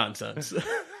talking nonsense.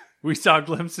 We saw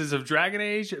glimpses of Dragon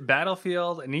Age,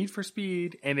 Battlefield, Need for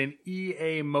Speed, and an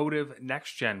EA Motive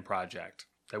Next Gen project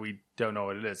that we don't know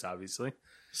what it is, obviously.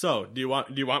 So, do you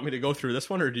want me to go through this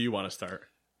one, or do you want to start?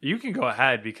 You can go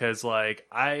ahead because, like,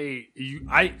 I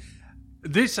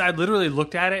literally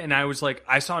looked at it and I was like,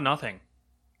 I saw nothing.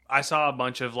 I saw a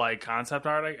bunch of like concept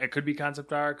art. It could be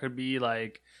concept art, could be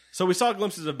like. So we saw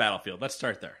glimpses of Battlefield. Let's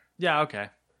start there. Yeah, okay,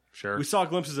 sure. We saw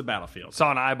glimpses of Battlefield.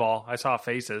 Saw an eyeball. I saw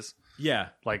faces. Yeah,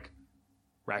 like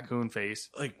raccoon face.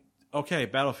 Like, okay,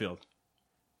 Battlefield.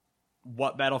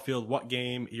 What Battlefield? What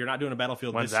game? You're not doing a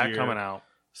Battlefield When's this year. that coming out?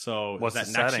 So what's is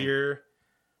that the next setting? year?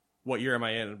 What year am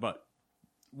I in? But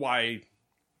why?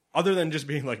 Other than just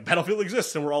being like Battlefield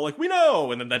exists and we're all like we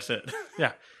know, and then that's it.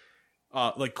 Yeah.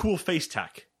 Like cool face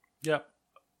tech. Yep.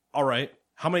 All right.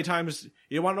 How many times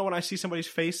you want to know when I see somebody's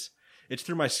face? It's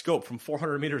through my scope from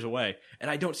 400 meters away, and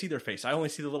I don't see their face. I only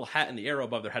see the little hat and the arrow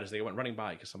above their head as they went running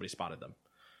by because somebody spotted them.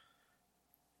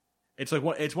 It's like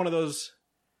it's one of those,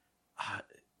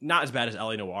 not as bad as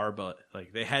LA Noire, but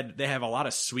like they have a lot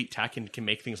of sweet tech and can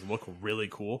make things look really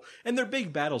cool. And their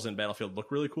big battles in Battlefield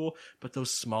look really cool, but those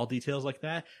small details like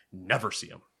that, never see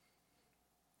them.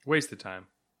 Waste of time.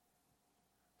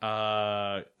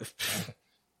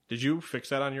 Did you fix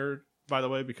that on your? By the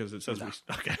way, because it says No.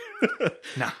 okay.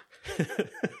 Nah. In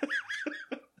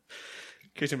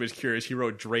case anybody's curious, he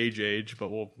wrote Drage Age, but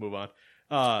we'll move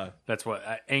on. That's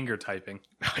what anger typing.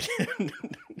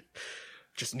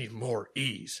 Just need more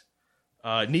ease.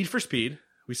 Need for Speed.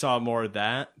 We saw more of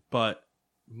that, but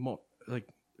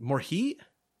more heat.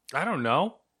 I don't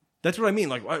know. That's what I mean.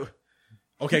 Like,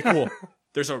 okay, cool.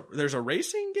 There's a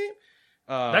racing game.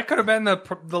 That could have been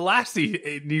the last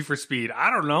Need for Speed. I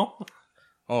don't know.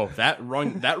 Oh, that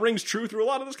rings true through a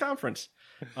lot of this conference.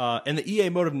 And the EA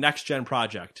Motive Next Gen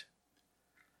project.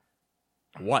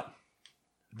 What?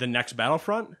 The next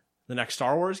Battlefront? The next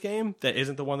Star Wars game that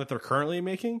isn't the one that they're currently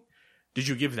making? Did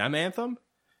you give them Anthem?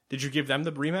 Did you give them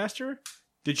the remaster?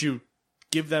 Did you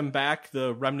give them back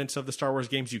the remnants of the Star Wars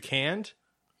games you canned?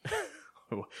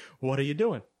 What are you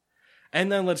doing?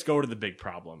 And then let's go to the big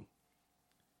problem.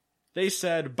 They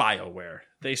said BioWare.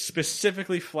 They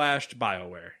specifically flashed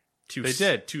BioWare. They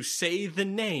did. To say the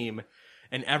name,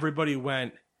 and everybody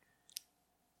went,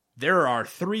 there are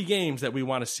 3 games that we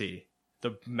want to see.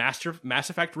 The Mass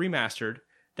Effect Remastered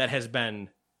that has been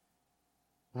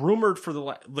rumored for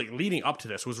leading up to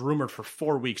this was rumored for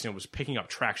 4 weeks and it was picking up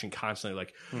traction constantly.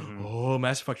 Like, oh,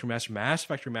 Mass Effect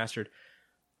Remastered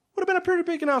would have been a pretty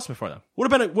big announcement for them.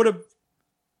 Would have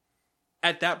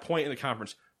at that point in the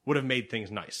conference would have made things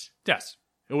nice. Yes.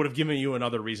 It would have given you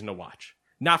another reason to watch.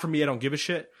 Not for me, I don't give a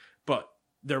shit, but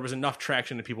there was enough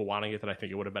traction to people wanting it that I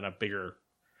think it would have been a bigger,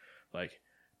 like,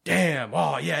 damn,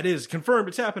 oh yeah, it is confirmed,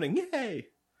 it's happening, yay.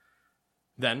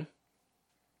 Then,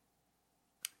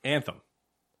 Anthem.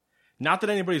 Not that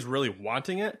anybody's really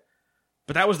wanting it,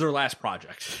 but that was their last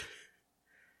project.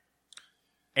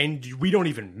 And we don't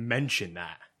even mention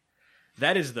that.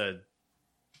 That is the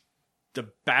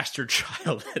bastard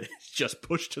child that is just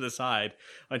pushed to the side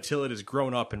until it is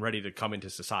grown up and ready to come into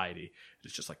society.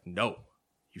 It's just like, no,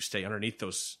 you stay underneath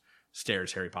those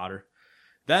stairs, Harry Potter.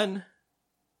 Then,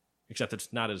 except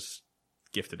it's not as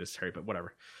gifted as Harry, but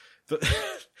whatever.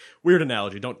 Weird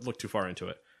analogy. Don't look too far into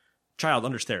it. Child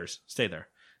under stairs. Stay there.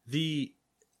 The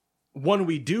one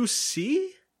we do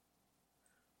see,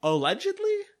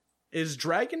 allegedly, is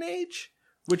Dragon Age,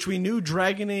 which we knew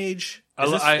Dragon Age.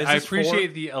 I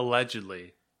appreciate the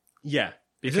allegedly. Yeah.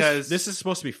 Because this is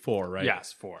supposed to be 4, right?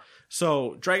 Yes, 4.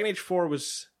 So Dragon Age 4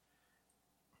 was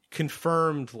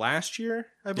confirmed last year,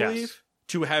 I believe,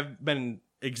 to have been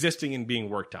existing and being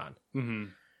worked on. Mm-hmm.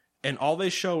 And all they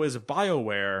show is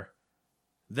BioWare,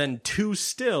 then 2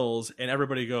 stills, and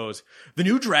everybody goes, the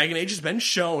new Dragon Age has been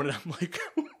shown. And I'm like,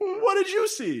 what did you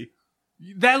see?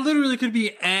 That literally could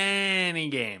be any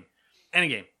game. Any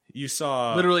game. You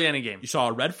saw... Literally any game. You saw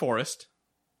a red forest,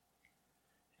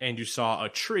 and you saw a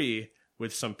tree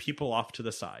with some people off to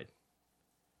the side.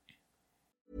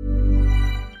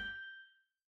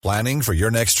 Planning for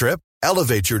your next trip?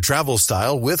 Elevate your travel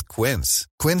style with Quince.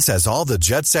 Quince has all the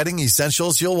jet-setting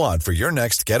essentials you'll want for your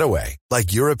next getaway,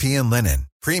 like European linen,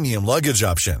 premium luggage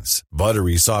options,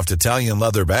 buttery soft Italian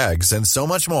leather bags, and so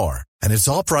much more. And it's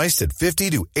all priced at 50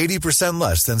 to 80%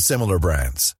 less than similar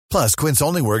brands. Plus, Quince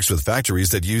only works with factories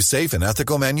that use safe and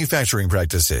ethical manufacturing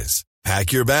practices.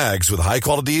 Pack your bags with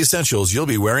high-quality essentials you'll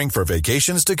be wearing for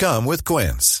vacations to come with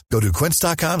Quince. Go to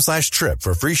quince.com/trip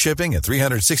for free shipping and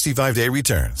 365-day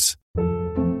returns.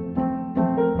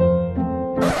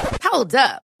 Hold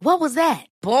up. What was that?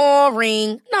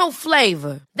 Boring. No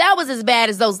flavor. That was as bad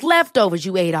as those leftovers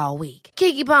you ate all week.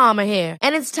 Keke Palmer here,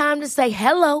 and it's time to say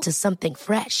hello to something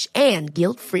fresh and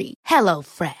guilt-free. Hello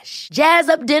Fresh. Jazz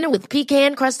up dinner with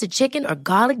pecan-crusted chicken or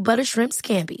garlic butter shrimp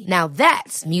scampi. Now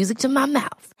that's music to my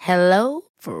mouth. Hello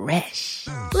Fresh.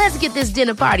 Let's get this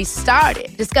dinner party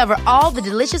started. Discover all the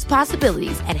delicious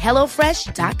possibilities at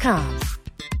hellofresh.com.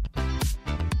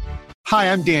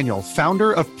 Hi, I'm Daniel,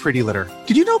 founder of Pretty Litter.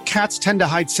 Did you know cats tend to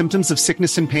hide symptoms of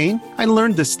sickness and pain? I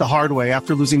learned this the hard way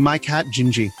after losing my cat,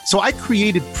 Gingy. So I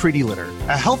created Pretty Litter,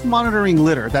 a health monitoring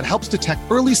litter that helps detect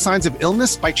early signs of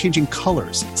illness by changing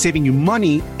colors, saving you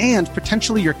money and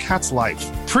potentially your cat's life.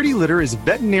 Pretty Litter is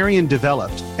veterinarian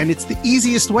developed, and it's the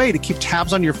easiest way to keep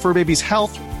tabs on your fur baby's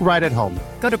health right at home.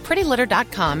 Go to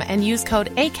prettylitter.com and use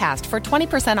code ACAST for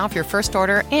 20% off your first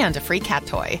order and a free cat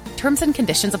toy. Terms and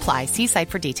conditions apply. See site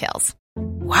for details.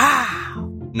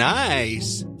 Wow.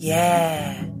 Nice.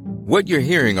 Yeah. What you're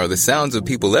hearing are the sounds of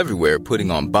people everywhere putting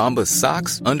on Bombas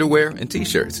socks, underwear, and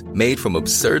T-shirts made from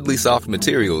absurdly soft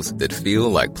materials that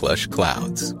feel like plush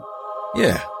clouds.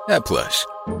 Yeah, that plush.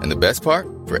 And the best part?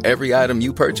 For every item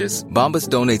you purchase, Bombas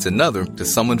donates another to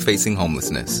someone facing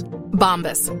homelessness.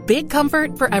 Bombas. Big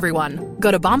comfort for everyone.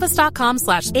 Go to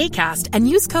bombas.com/ACAST and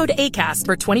use code ACAST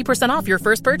for 20% off your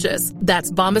first purchase.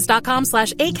 That's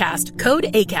bombas.com/ACAST. Code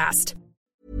ACAST.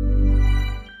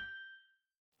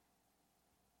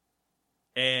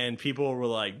 And people were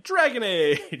like, Dragon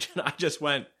Age! And I just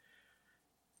went,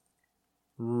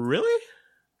 really?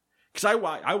 Because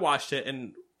I watched it,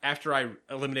 and after I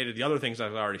eliminated the other things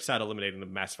I've already said, eliminating the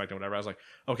Mass Effect and whatever, I was like,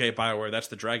 okay, BioWare, that's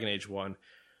the Dragon Age one.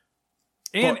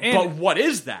 But what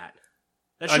is that?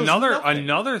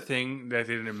 Another thing that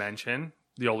they didn't mention,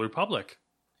 the Old Republic.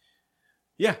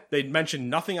 Yeah, they mentioned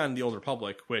nothing on the Old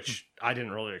Republic, which I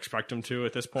didn't really expect them to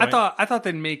at this point. I thought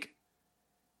they'd make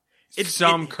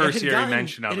some cursory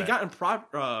mention of it. It had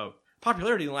gotten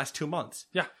popularity in the last 2 months.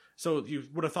 Yeah. So you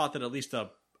would have thought that at least a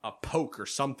poke or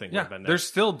something would have been there. They're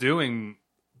still doing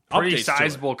pretty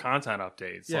sizable content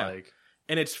updates. Yeah.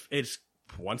 And it's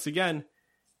once again,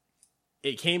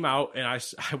 it came out and I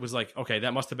was like, okay,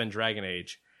 that must have been Dragon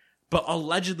Age. But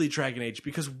allegedly Dragon Age,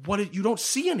 because you don't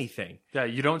see anything. Yeah,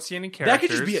 you don't see any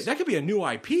characters. That could be a new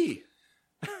IP.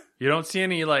 You don't see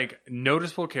any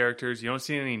noticeable characters. You don't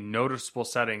see any noticeable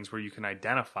settings where you can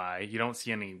identify. You don't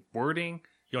see any wording.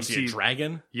 You don't see a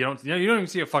dragon. You don't even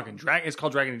see a fucking dragon. It's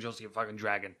called Dragon Age. You don't see a fucking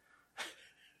dragon.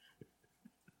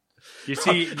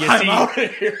 I'm out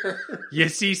of here. You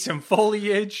see some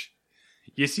foliage.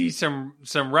 You see some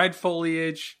red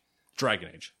foliage. Dragon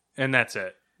Age. And that's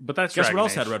it. But that's Guess Dragon what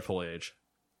else Age. had red foliage?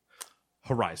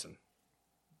 Horizon.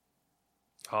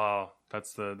 Oh,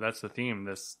 that's the theme.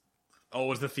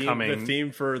 Was the theme coming. The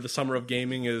theme for the summer of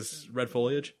gaming is red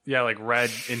foliage? Yeah, like red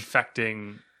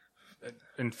infected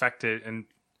and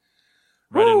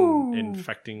red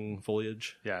infecting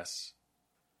foliage. Yes.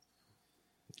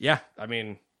 Yeah, I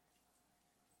mean,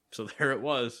 so there it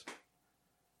was.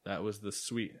 That was the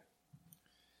sweet.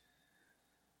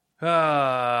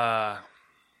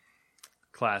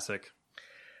 Classic.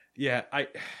 Yeah, I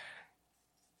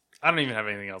don't even have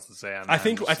anything else to say on that. I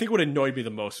think what annoyed me the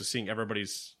most was seeing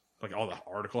everybody's all the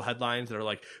article headlines that are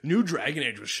like, new Dragon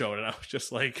Age was shown, and I was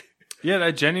just like, yeah,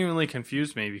 that genuinely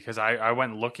confused me because I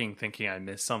went looking thinking I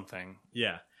missed something.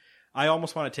 Yeah. I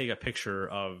almost want to take a picture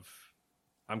of,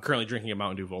 I'm currently drinking a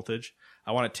Mountain Dew Voltage.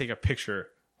 I want to take a picture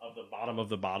of the bottom of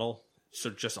the bottle, so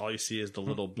just all you see is the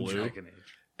little blue, Dragon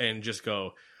Age. and just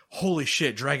go, holy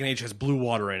shit, Dragon Age has blue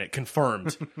water in it,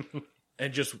 confirmed.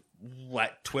 And just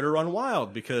let Twitter run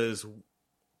wild because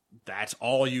that's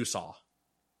all you saw.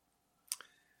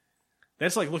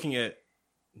 That's like looking at...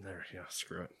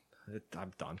 screw it.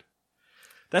 I'm done.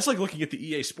 That's like looking at the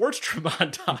EA Sports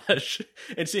montage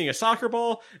and seeing a soccer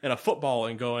ball and a football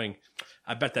and going,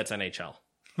 I bet that's NHL.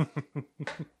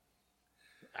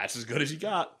 That's as good as you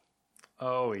got.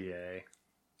 Oh, yay.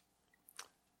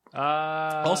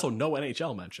 Also, no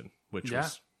NHL mention, which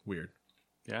was weird.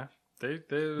 Yeah.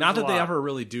 Not that they ever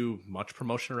really do much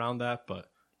promotion around that, but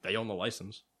they own the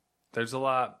license. There's a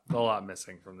lot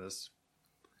missing from this.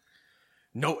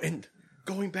 No, and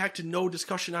going back to no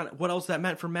discussion on what else that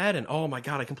meant for Madden. Oh my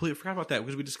god, I completely forgot about that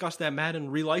because we discussed that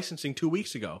Madden relicensing 2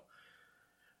 weeks ago.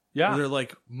 Yeah, they're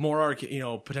like more arcade,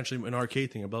 potentially an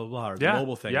arcade thing, or blah blah blah, or the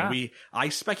mobile thing. Yeah. And I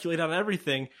speculate on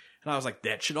everything, and I was like,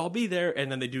 that should all be there.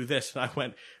 And then they do this, and I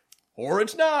went, or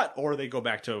it's not, or they go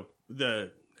back to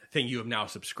the thing you have now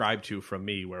subscribed to from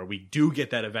me, where we do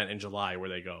get that event in July where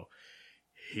they go,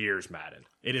 here's Madden.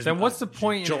 It is. Then what's the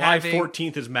point? July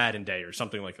 14th is Madden Day or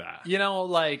something like that.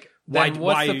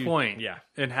 What's the point? Yeah.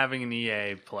 In having an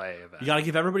EA Play event, you got to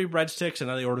give everybody breadsticks, and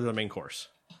then they order the main course.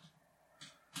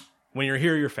 When you're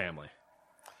here, your family.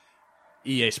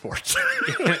 EA Sports.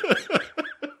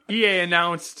 EA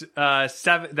announced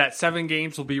 7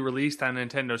 games will be released on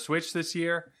Nintendo Switch this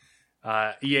year.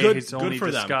 EA has only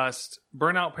discussed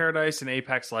Burnout Paradise and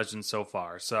Apex Legends so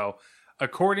far. So,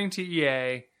 according to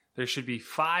EA, there should be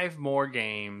 5 more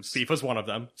games. FIFA's one of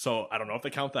them, so I don't know if they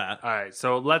count that. All right,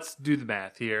 so let's do the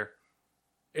math here.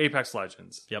 Apex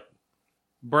Legends. Yep.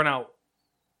 Burnout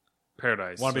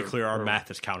Paradise. I want to be clear, our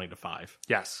math is counting to 5.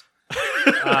 Yes.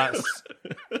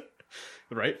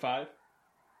 Right? 5?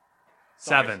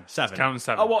 7. 7. Counting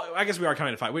 7. Oh, well, I guess we are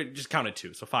counting to 5. We just counted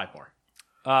 2, so 5 more.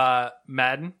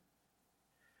 Madden?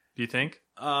 Do you think?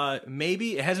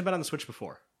 Maybe. It hasn't been on the Switch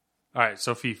before. All right,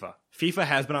 so FIFA. FIFA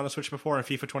has been on the Switch before, and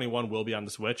FIFA 21 will be on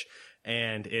the Switch,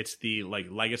 and it's the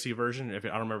legacy version. I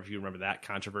don't remember if you remember that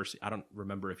controversy. I don't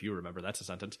remember if you remember. That's a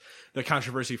sentence. The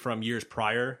controversy from years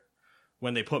prior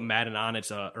when they put Madden on,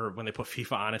 or when they put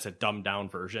FIFA on, it's a dumbed down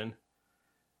version,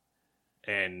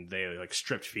 and they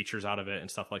stripped features out of it and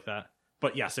stuff like that.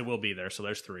 But yes, it will be there. So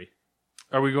there's 3.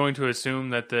 Are we going to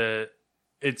assume that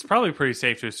it's probably pretty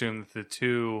safe to assume that the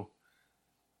 2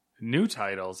 new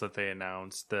titles that they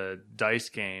announced, the Dice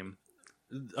game,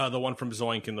 the one from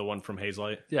Zoink and the one from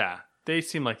Hazelight, yeah, they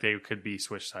seem like they could be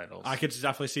Switch titles. I could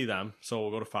definitely see them. So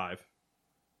we'll go to 5.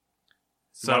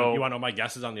 So you want to know my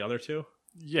guesses on the other 2?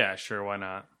 Yeah, sure. Why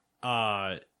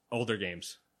not? Older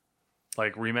games,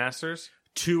 like remasters.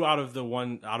 2 out of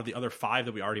the other 5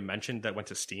 that we already mentioned that went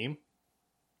to Steam.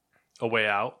 A Way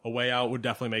Out. A Way Out would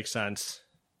definitely make sense.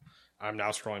 I'm now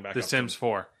scrolling back. The Sims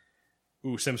 4.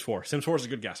 Ooh, Sims 4. Sims 4 is a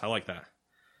good guess. I like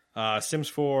that. Sims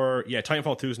 4, yeah,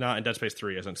 Titanfall 2 is not, and Dead Space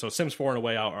 3 isn't. So Sims 4 and A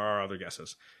Way Out are our other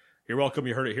guesses. You're welcome.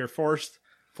 You heard it here first.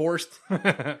 Forced.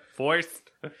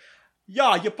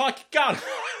 Yeah, you pocket got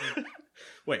it.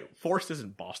 Wait, Forced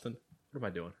isn't Boston. What am I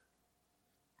doing?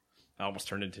 I almost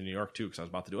turned into New York, too, because I was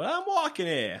about to do it. I'm walking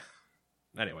here.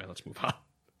 Anyway, let's move on.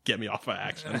 Get me off my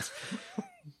accents.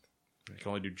 I can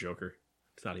only do Joker.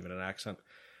 It's not even an accent.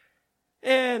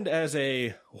 And as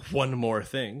a one more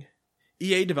thing,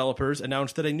 EA developers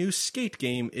announced that a new Skate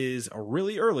game is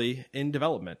really early in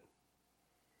development.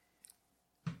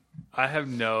 I have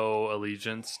no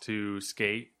allegiance to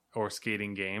Skate or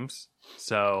skating games,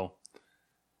 so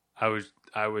I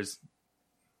was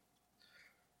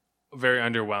very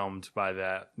underwhelmed by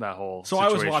that whole So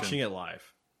situation. I was watching it live.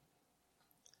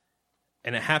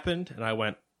 And it happened, and I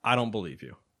went, I don't believe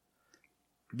you.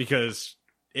 Because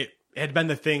it had been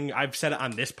the thing. I've said it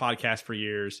on this podcast for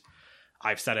years.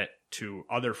 I've said it to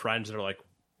other friends that are like,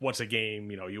 what's a game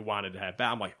you wanted to have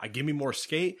back? I'm like, give me more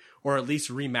Skate, or at least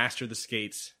remaster the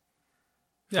Skates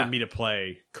for me to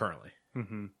play currently.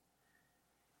 Mm-hmm.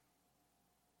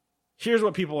 Here's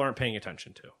what people aren't paying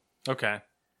attention to. Okay.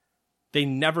 They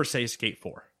never say Skate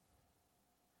 4.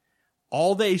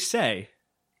 All they say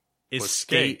is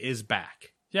Skate is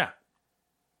back. Yeah.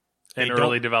 They In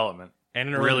early development. And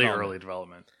in early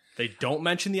development. They don't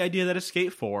mention the idea that it's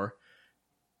Skate 4.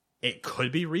 It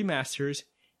could be remasters.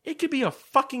 It could be a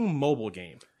fucking mobile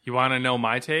game. You want to know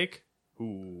my take?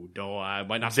 Ooh, no, I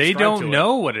might not. They don't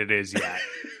know what it is yet.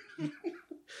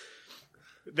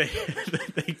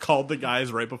 They called the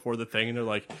guys right before the thing, and they're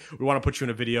like, "We want to put you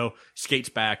in a video. Skate's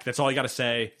back. That's all you got to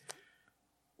say.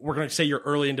 We're going to say you're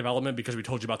early in development because we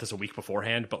told you about this a week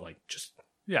beforehand, but just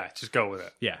go with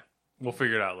it. Yeah, we'll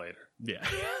figure it out later. Yeah,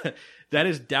 that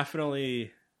is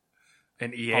definitely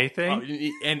an EA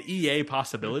thing, an EA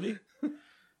possibility.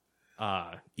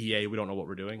 EA, we don't know what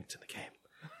we're doing. It's in the game.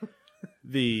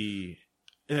 The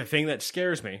thing that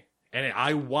scares me, and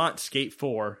I want Skate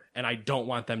 4, and I don't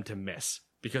want them to miss,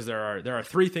 because there are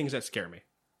 3 things that scare me.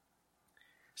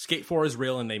 Skate 4 is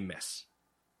real, and they miss.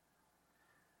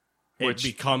 Which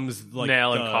it becomes like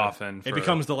nail and coffin. It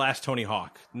becomes the last Tony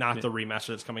Hawk, not the remaster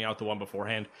that's coming out, the one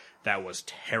beforehand. That was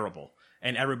terrible,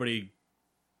 and everybody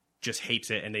just hates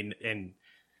it, and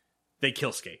they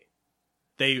kill Skate.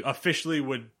 They officially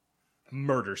would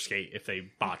murder Skate if they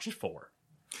botched 4.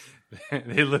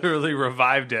 They literally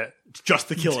revived it just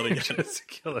to kill it again. Just to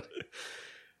kill it.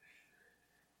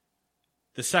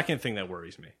 The second thing that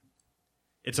worries me,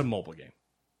 it's a mobile game.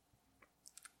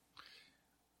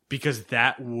 Because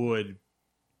that would...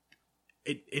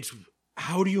 It's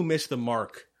how do you miss the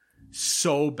mark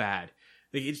so bad?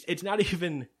 Like it's not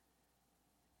even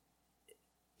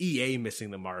EA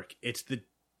missing the mark. It's the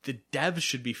devs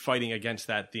should be fighting against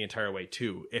that the entire way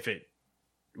too. If it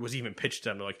was even pitched to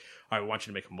them, they're like, all right, we want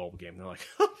you to make a mobile game. They're like,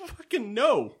 oh, fucking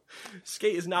no.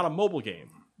 Skate is not a mobile game.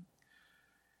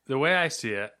 The way I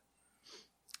see it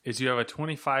is you have a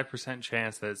 25%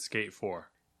 chance that it's Skate 4.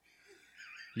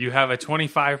 You have a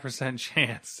 25%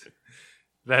 chance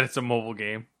that it's a mobile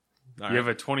game. All you right. have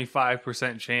a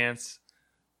 25% chance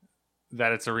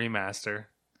that it's a remaster.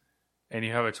 And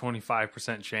you have a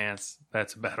 25% chance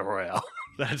that's a Battle Royale.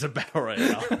 That's a Battle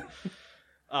Royale.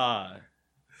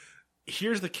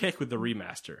 Here's the kick with the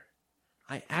remaster.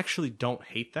 I actually don't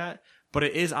hate that, but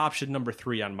it is option number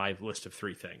 3 on my list of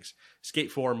 3 things.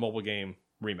 Skate 4 mobile game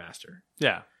remaster.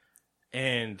 Yeah.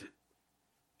 And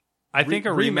I think a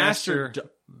remaster...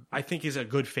 I think is a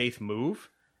good faith move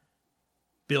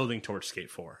building towards Skate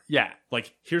 4. Yeah.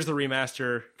 Like, here's the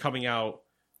remaster coming out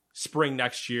spring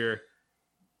next year,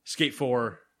 Skate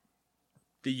 4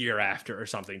 the year after or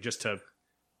something, just to...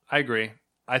 I agree.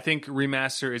 I think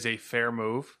remaster is a fair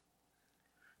move.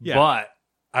 Yeah. But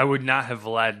I would not have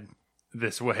led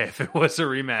this way if it was a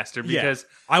remaster, because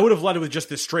I would have led it with just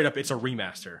this straight up, it's a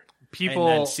remaster. People...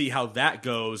 And then see how that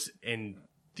goes in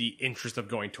the interest of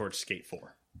going towards Skate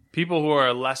 4. People who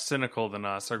are less cynical than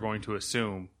us are going to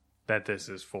assume that this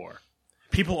is 4.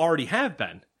 People already have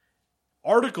been.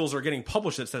 Articles are getting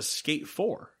published that says Skate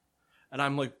 4. And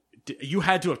I'm like, you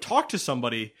had to have talked to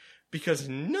somebody, because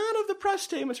none of the press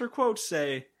statements or quotes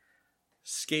say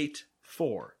Skate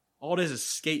 4. All it is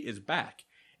Skate is back.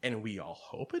 And we all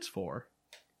hope it's 4.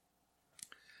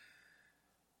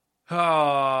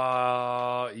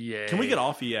 Oh, yeah. Can we get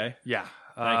off EA? Yeah.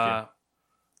 Thank you.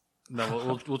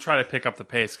 No, we'll try to pick up the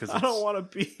pace, because I don't want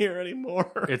to be here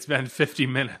anymore. It's been 50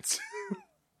 minutes.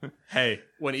 Hey,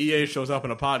 when EA shows up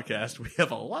in a podcast, we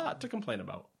have a lot to complain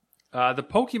about. The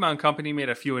Pokemon Company made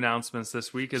a few announcements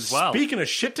this week as well. Speaking of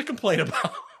shit to complain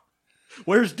about,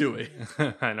 where's Dewey?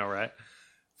 I know, right?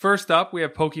 First up, we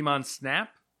have Pokemon Snap.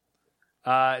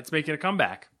 It's making a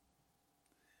comeback.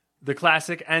 The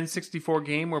classic N64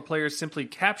 game where players simply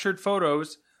captured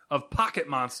photos of pocket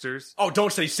monsters. Oh,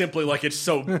 don't say simply like it's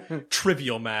so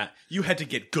trivial, Matt. You had to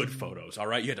get good photos, all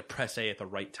right? You had to press A at the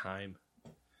right time.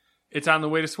 It's on the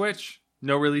way to Switch.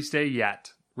 No release date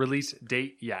yet.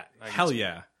 Hell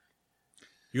yeah.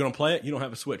 You gonna play it? You don't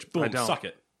have a Switch. Boom, I don't. Suck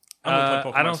it. I'm gonna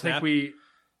play Pokemon I don't Snap. think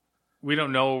we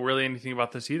don't know really anything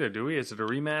about this either, do we? Is it a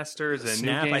remaster? Is it a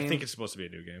Snap, new game? I think it's supposed to be a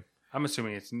new game. I'm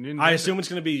assuming it's new. I assume it's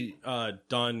going to be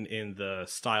done in the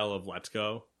style of Let's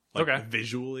Go, like Okay.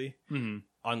 visually,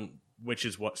 on which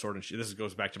is what Sword and Shield. This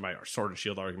goes back to my Sword and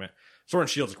Shield argument. Sword and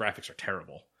Shield's graphics are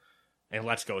terrible, and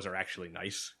Let's Go's are actually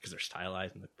nice because they're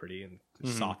stylized and look pretty and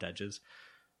soft edges.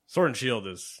 Sword and Shield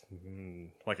is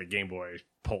like a Game Boy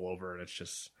pullover, and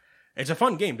it's a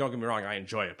fun game. Don't get me wrong, I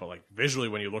enjoy it, but like visually,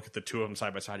 when you look at the two of them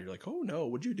side by side, you're like, oh no,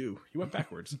 what'd you do? You went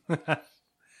backwards.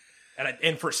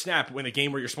 And for Snap, when a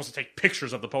game where you're supposed to take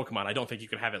pictures of the Pokemon, I don't think you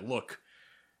can have it look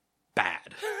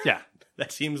bad. Yeah.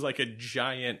 That seems like a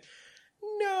giant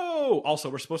no. Also,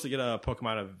 we're supposed to get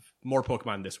more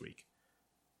Pokemon this week.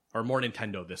 Or more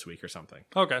Nintendo this week or something.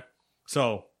 Okay.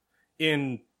 So,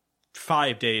 in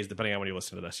 5 days, depending on when you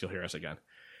listen to this, you'll hear us again.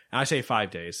 And I say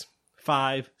 5 days.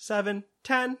 5, 7,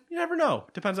 10, you never know.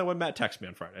 Depends on when Matt texts me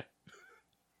on Friday.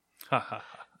 Ha ha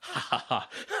ha.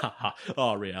 Ha ha.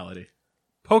 Oh, reality.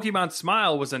 Pokemon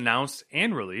Smile was announced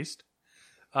and released.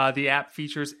 The app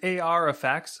features AR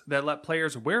effects that let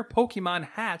players wear Pokemon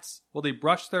hats while they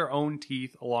brush their own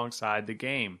teeth alongside the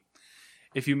game.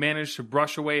 If you manage to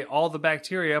brush away all the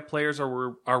bacteria, players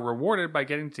are rewarded by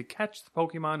getting to catch the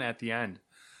Pokemon at the end.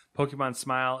 Pokemon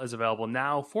Smile is available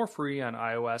now for free on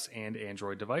iOS and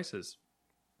Android devices.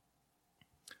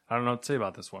 I don't know what to say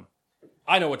about this one.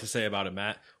 I know what to say about it,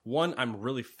 Matt. 1, I'm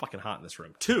really fucking hot in this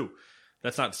room. 2,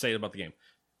 that's not to say it about the game.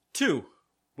 2,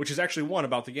 which is actually one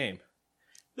about the game.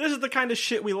 This is the kind of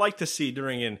shit we like to see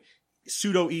during an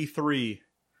pseudo E3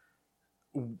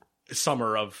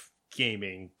 summer of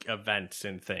gaming events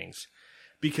and things.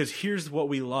 Because here's what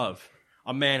we love.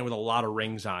 A man with a lot of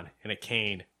rings on and a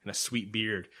cane and a sweet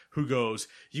beard who goes,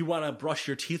 you want to brush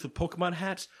your teeth with Pokemon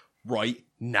hats? Right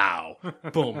now.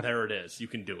 Boom, there it is. You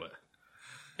can do it.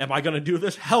 Am I going to do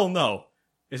this? Hell no.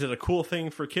 Is it a cool thing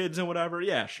for kids and whatever?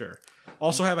 Yeah, sure.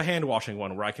 Also have a hand washing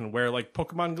one where I can wear like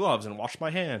Pokemon gloves and wash my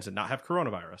hands and not have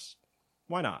coronavirus.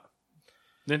 Why not?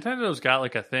 Nintendo's got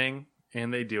like a thing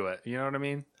and they do it. You know what I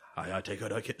mean? I take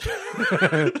it, I get.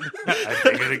 I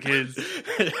take it to kids.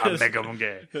 I make them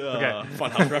gay. Okay.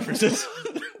 Funhouse references.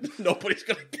 Nobody's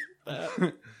going to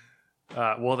get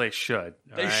that. Well, they should.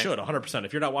 They should, 100%.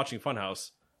 If you're not watching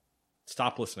Funhouse,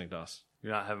 stop listening to us.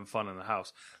 You're not having fun in the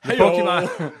house.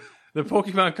 Hey-o. The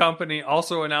Pokemon Company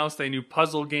also announced a new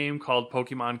puzzle game called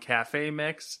Pokemon Cafe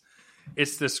Mix.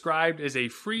 It's described as a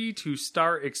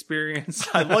free-to-start experience.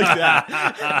 I like that.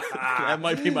 That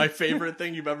might be my favorite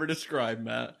thing you've ever described,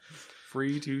 Matt.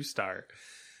 Free-to-start.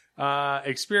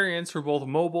 Experience for both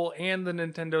mobile and the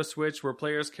Nintendo Switch where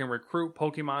players can recruit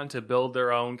Pokemon to build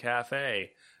their own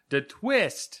cafe. The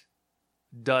twist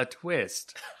I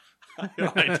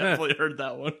definitely heard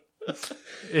that one.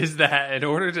 is that in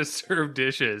order to serve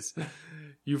dishes,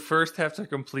 you first have to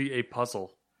complete a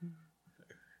puzzle.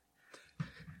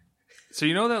 So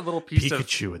you know that little piece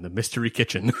Pikachu in the mystery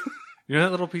kitchen. You know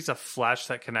that little piece of flesh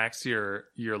that connects your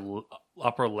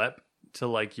upper lip to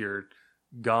like your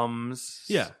gums?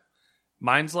 Yeah.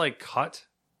 Mine's like cut.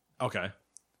 Okay.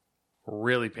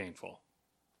 Really painful.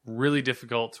 Really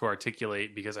difficult to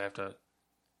articulate because I have to.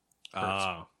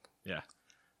 Yeah.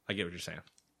 I get what you're saying.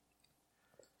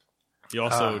 You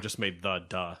also just made the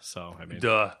duh, so I mean.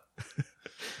 Duh.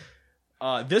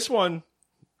 This one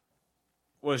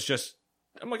was just.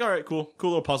 I'm like, all right, cool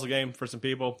little puzzle game for some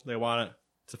people. They want it.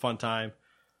 It's a fun time.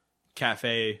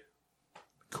 Cafe,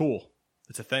 cool.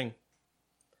 It's a thing.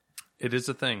 It is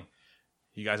a thing.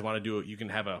 You guys want to do it? You can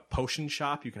have a potion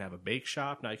shop. You can have a bake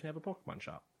shop. Now you can have a Pokemon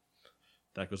shop.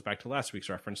 That goes back to last week's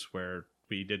reference where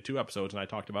we did 2 episodes and I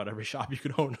talked about every shop you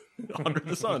could own under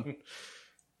the sun.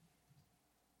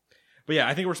 But yeah,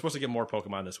 I think we're supposed to get more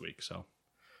Pokemon this week. So,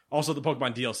 also the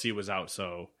Pokemon DLC was out.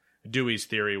 So Dewey's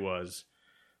theory was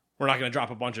we're not going to drop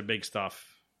a bunch of big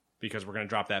stuff because we're going to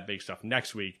drop that big stuff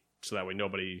next week. So that way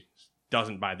nobody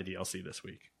doesn't buy the DLC this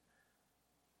week.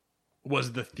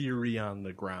 Was the theory on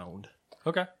the ground.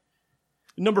 Okay.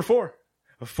 Number 4.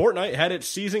 Fortnite had its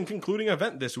season concluding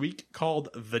event this week called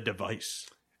The Device.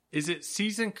 Is it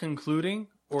season concluding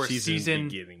or season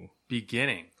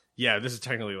beginning? Yeah, this is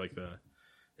technically like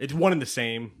it's one and the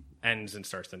same, ends and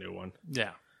starts the new one.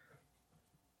 Yeah.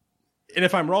 And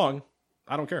if I'm wrong,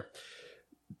 I don't care.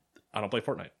 I don't play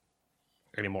Fortnite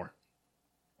anymore.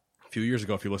 A few years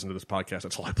ago, if you listen to this podcast,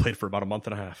 that's all I played for about a month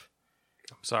and a half.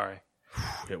 I'm sorry.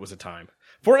 It was a time.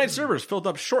 Fortnite servers filled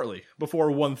up shortly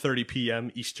before 1:30 p.m.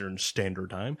 Eastern Standard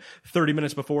Time, 30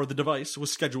 minutes before the device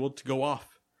was scheduled to go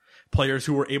off. Players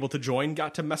who were able to join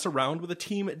got to mess around with a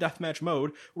team deathmatch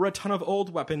mode where a ton of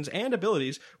old weapons and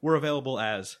abilities were available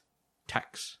as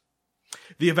techs.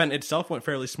 The event itself went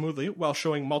fairly smoothly while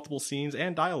showing multiple scenes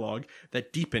and dialogue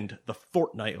that deepened the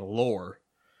Fortnite lore.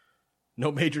 No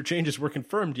major changes were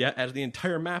confirmed yet as the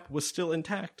entire map was still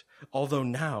intact, although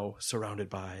now surrounded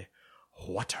by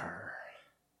water.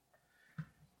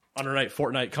 Undernight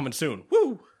Fortnite coming soon.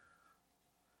 Woo!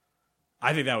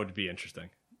 I think that would be interesting.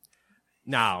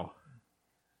 Now,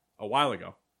 a while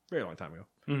ago, very long time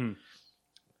ago,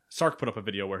 Sark put up a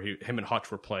video where him and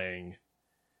Hutch were playing,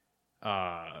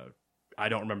 I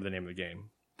don't remember the name of the game.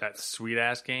 That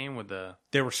sweet-ass game with the...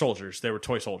 They were soldiers. They were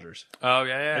toy soldiers. Oh,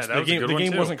 yeah. That was the a good the one,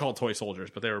 game too. wasn't called Toy Soldiers,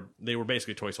 but they were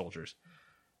basically toy soldiers.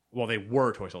 Well, they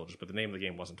were toy soldiers, but the name of the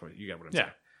game wasn't toy. You get what I'm saying.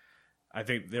 I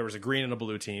think there was a green and a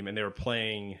blue team, and they were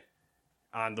playing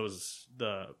on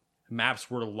the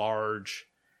maps were large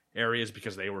areas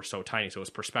because they were so tiny. So it was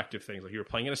perspective things. Like you were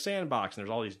playing in a sandbox, and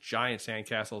there's all these giant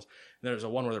sandcastles. And there's a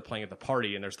one where they're playing at the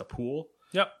party, and there's the pool.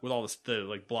 Yep. With all the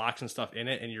like blocks and stuff in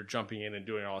it, and you're jumping in and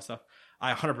doing all that stuff.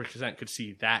 I 100% could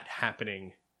see that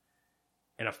happening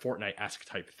in a Fortnite-esque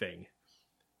type thing.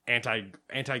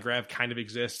 Anti-grav kind of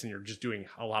exists, and you're just doing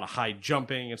a lot of high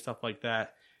jumping and stuff like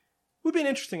that. Would be an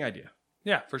interesting idea.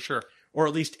 Yeah, for sure. Or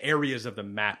at least areas of the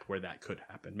map where that could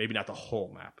happen. Maybe not the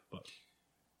whole map, but...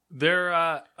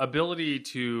 Their ability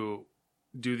to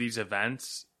do these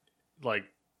events, like,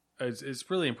 is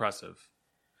really impressive.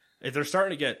 If they're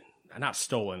starting to get, not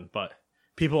stolen, but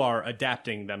people are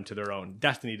adapting them to their own.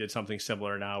 Destiny did something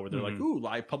similar now where they're like, ooh,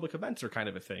 live public events are kind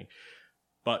of a thing.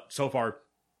 But so far,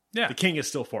 the king is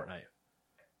still Fortnite.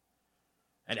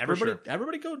 And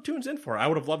everybody tunes in for it. I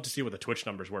would have loved to see what the Twitch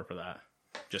numbers were for that.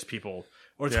 Just people,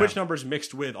 or Twitch numbers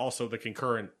mixed with also the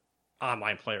concurrent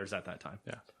online players at that time.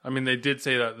 Yeah. I mean, they did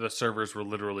say that the servers were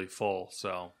literally full,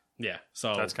 so yeah.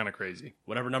 So that's kind of crazy.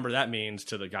 Whatever number that means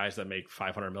to the guys that make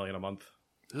 $500 million a month.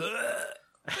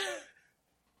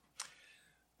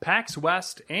 PAX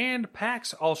West and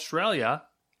PAX Australia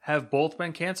have both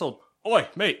been canceled. Oi,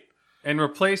 mate. And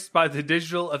replaced by the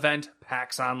digital event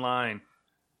PAX Online.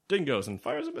 Dingoes and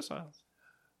fires and missiles.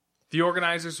 The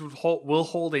organizers will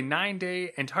hold a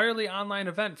 9-day entirely online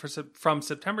event from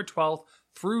September 12th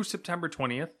through September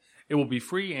 20th. It will be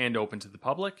free and open to the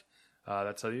public.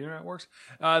 That's how the internet works.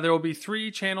 There will be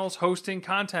 3 channels hosting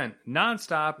content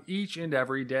nonstop each and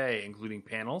every day, including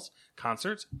panels,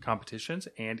 concerts, competitions,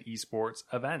 and esports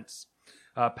events.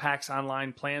 PAX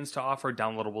Online plans to offer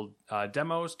downloadable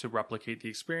demos to replicate the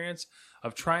experience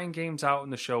of trying games out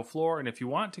in the show floor. And if you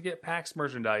want to get PAX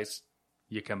merchandise,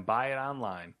 you can buy it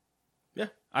online. Yeah,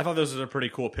 I thought this was a pretty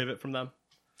cool pivot from them.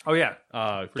 Oh, yeah.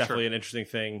 Definitely an interesting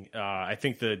thing. I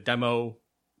think the demo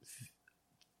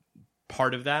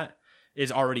part of that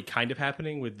is already kind of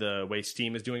happening with the way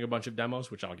Steam is doing a bunch of demos,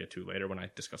 which I'll get to later when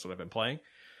I discuss what I've been playing.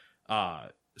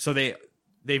 So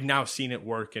they've now seen it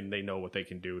work and they know what they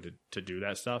can do to do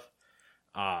that stuff.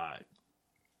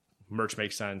 Merch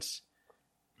makes sense.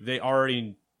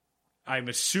 I'm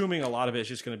assuming a lot of it is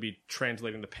just going to be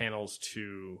translating the panels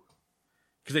to...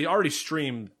 Because they already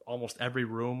stream almost every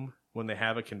room when they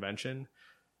have a convention.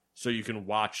 So you can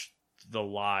watch the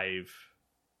live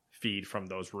feed from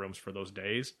those rooms for those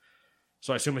days.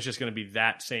 So I assume it's just going to be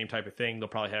that same type of thing. They'll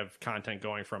probably have content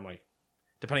going from, like,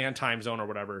 depending on time zone or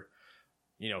whatever,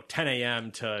 10 a.m.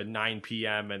 to 9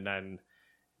 p.m. and then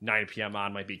 9 p.m.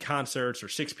 on might be concerts or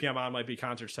 6 p.m. on might be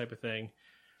concerts type of thing.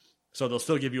 So they'll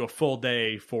still give you a full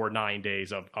day for 9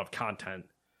 days of content.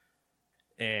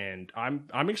 And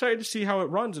I'm excited to see how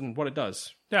it runs and what it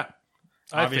does. Yeah.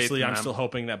 Obviously, I'm still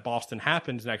hoping that Boston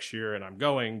happens next year and I'm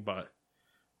going, but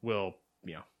we'll,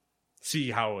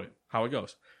 see how it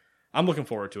goes. I'm looking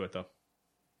forward to it, though.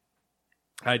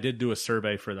 I did do a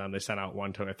survey for them. They sent out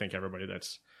one to, I think, everybody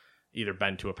that's either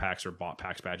been to a PAX or bought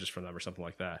PAX badges from them or something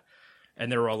like that.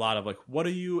 And there were a lot of, like, what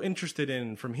are you interested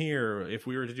in from here? If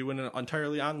we were to do an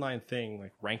entirely online thing,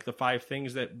 like, rank the 5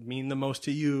 things that mean the most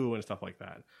to you and stuff like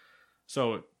that.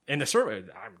 So, in the survey, it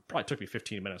probably took me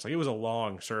 15 minutes. Like, it was a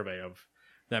long survey of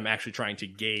them actually trying to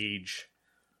gauge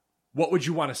what would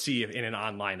you want to see in an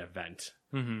online event?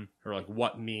 Mm-hmm. Or, like,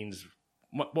 what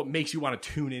makes you want to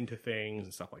tune into things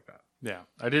and stuff like that. Yeah.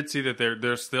 I did see that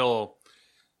there's still,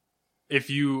 if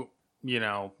you,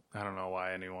 I don't know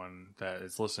why anyone that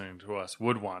is listening to us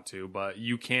would want to, but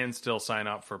you can still sign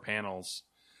up for panels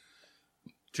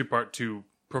to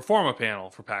perform a panel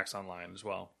for PAX Online as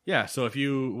well. Yeah, so if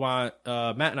you want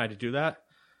Matt and I to do that,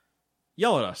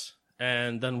 yell at us,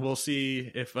 and then we'll see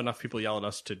if enough people yell at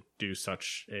us to do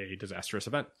such a disastrous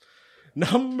event.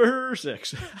 Number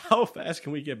 6, how fast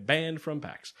can we get banned from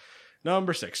PAX?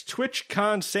 Number 6,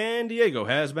 TwitchCon San Diego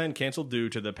has been canceled due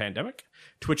to the pandemic.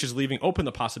 Twitch is leaving open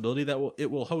the possibility that it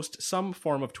will host some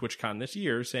form of TwitchCon this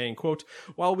year, saying, quote,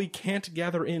 while we can't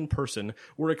gather in person,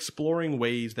 we're exploring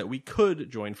ways that we could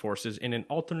join forces in an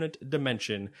alternate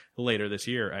dimension later this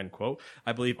year, end quote.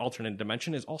 I believe alternate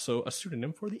dimension is also a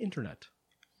pseudonym for the internet.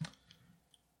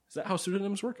 Is that how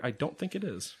pseudonyms work? I don't think it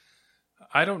is.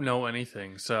 I don't know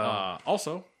anything, so...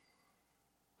 Also,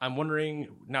 I'm wondering,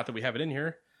 not that we have it in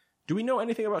here, do we know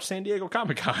anything about San Diego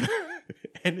Comic-Con?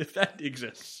 And if that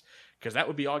exists, because that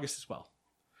would be August as well.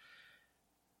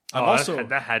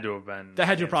 That had to have been... That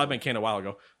had to have probably been canned a while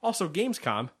ago. Also,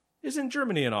 Gamescom is in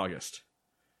Germany in August.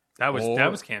 That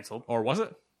was canceled. Or was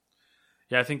it?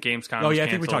 Yeah, I think Gamescom was canceled. I think we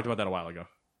canceled. talked about that a while ago.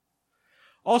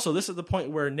 Also, this is the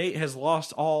point where Nate has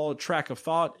lost all track of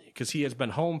thought because he has been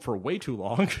home for way too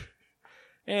long.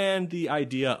 And the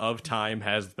idea of time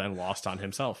has been lost on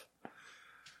himself.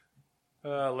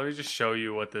 Let me just show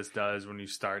you what this does when you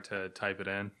start to type it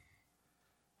in.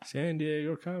 San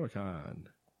Diego Comic-Con.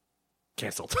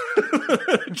 Canceled.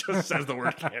 It just says the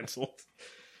word canceled.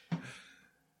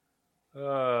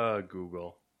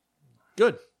 Google.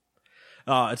 Good.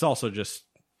 It's also just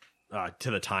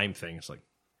to the time thing. It's like,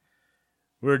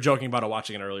 we were joking about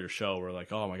watching an earlier show. We're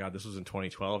like, oh my God, this was in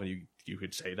 2012 and you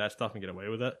could say that stuff and get away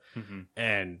with it. Mm-hmm.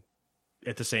 And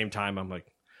at the same time, I'm like,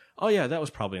 oh yeah, that was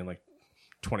probably in like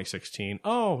 2016.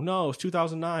 Oh no, it was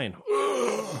 2009.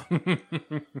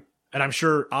 And I'm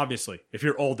sure, obviously, if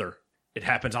you're older, it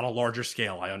happens on a larger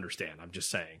scale. I understand. I'm just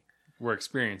saying. We're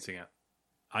experiencing it.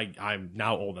 I'm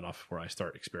now old enough where I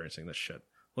start experiencing this shit.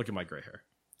 Look at my gray hair.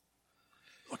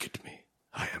 Look at me.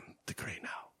 I am the gray now.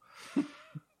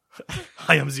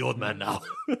 I am the old man now.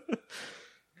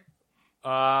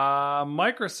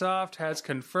 Microsoft has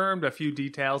confirmed a few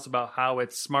details about how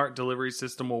its smart delivery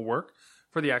system will work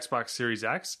for the Xbox Series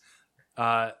X.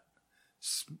 Smart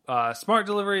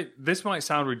delivery, this might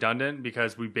sound redundant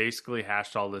because we basically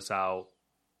hashed all this out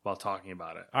while talking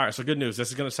about it. All right, so good news. This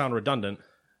is going to sound redundant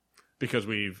because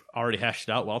we've already hashed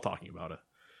it out while talking about it.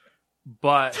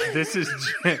 But this is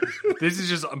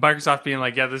just Microsoft being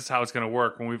like, yeah, this is how it's going to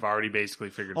work when we've already basically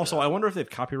figured it out. Also, I wonder if they've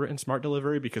copywritten smart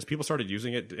delivery because people started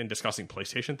using it in discussing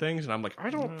PlayStation things, and I'm like,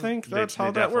 I don't think that's how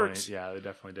that works. Yeah, they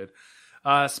definitely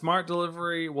did. Smart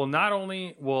delivery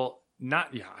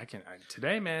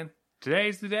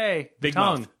today's the day.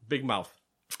 Big mouth.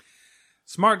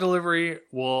 Smart delivery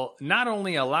will not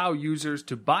only allow users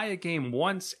to buy a game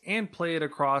once and play it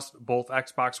across both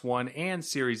Xbox One and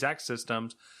Series X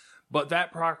systems, but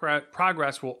that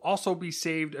progress will also be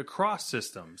saved across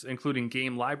systems, including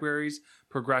game libraries,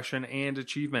 progression, and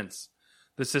achievements.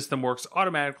 The system works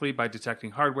automatically by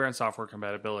detecting hardware and software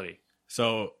compatibility.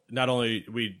 So not only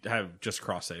we have just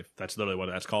cross-save, that's literally what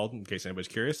that's called, in case anybody's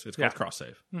curious. It's called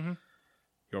cross-save. Mm-hmm.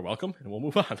 You're welcome, and we'll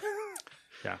move on.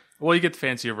 Yeah. Well, you get the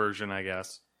fancier version, I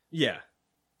guess. Yeah.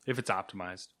 If it's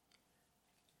optimized.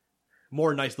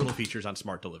 More nice little features on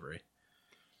smart delivery.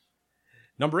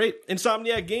 Number 8,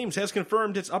 Insomniac Games has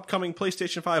confirmed its upcoming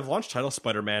PlayStation 5 launch title,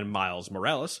 Spider-Man Miles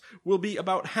Morales, will be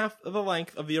about half the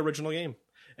length of the original game.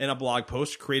 In a blog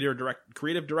post, creative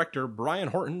director Brian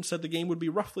Horton said the game would be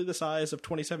roughly the size of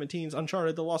 2017's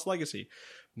Uncharted: The Lost Legacy.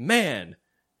 Man,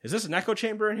 is this an echo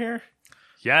chamber in here?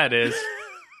 Yeah, it is.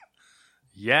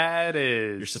 Yeah, it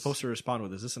is. You're supposed to respond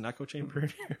with, is this an echo chamber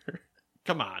in here?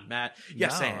 Come on, Matt.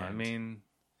 Yes, no, I mean...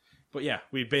 But yeah,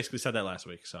 we basically said that last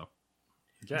week, so...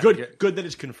 Yeah, good that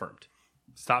it's confirmed.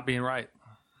 Stop being right.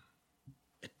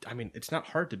 It's not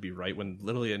hard to be right when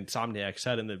literally Insomniac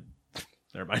said in the...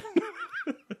 Never mind.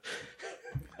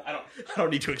 I don't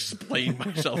need to explain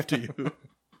myself to you.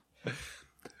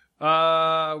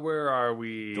 Where are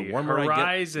we? The warmer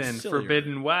Horizon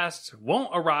Forbidden West won't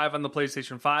arrive on the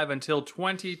PlayStation 5 until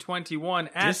 2021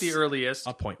 at the earliest.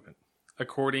 Appointment.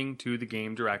 According to the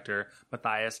game director,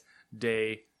 Matthias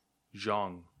de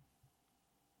Jong.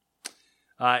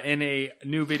 In a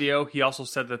new video, he also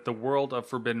said that the world of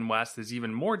Forbidden West is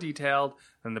even more detailed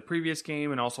than the previous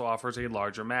game and also offers a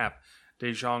larger map.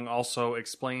 De Jong also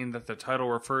explained that the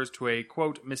title refers to a,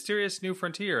 quote, mysterious new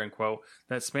frontier, end quote,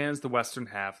 that spans the western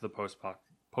half of the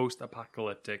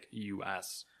post-apocalyptic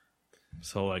U.S.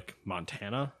 So, like,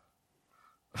 Montana?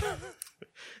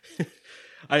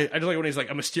 I just like when he's like,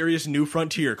 a mysterious new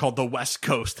frontier called the West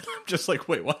Coast. I'm just like,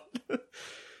 wait, what?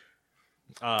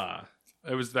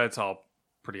 That's all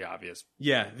pretty obvious.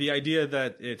 Yeah, the idea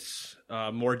that it's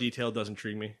more detailed does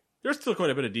intrigue me. There's still quite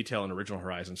a bit of detail in Original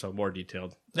Horizon, so more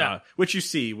detailed. Yeah. Which you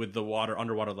see with the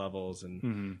underwater levels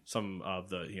and some of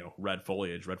the red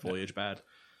foliage bad.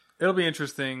 It'll be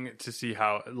interesting to see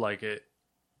how it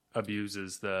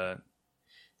abuses the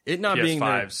it not PS5 being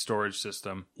there, storage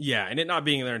system. Yeah, and it not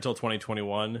being there until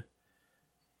 2021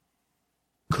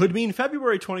 could mean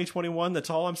February 2021.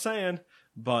 That's all I'm saying.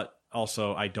 But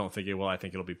also, I don't think it will. I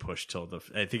think it'll be pushed till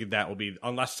I think that will be,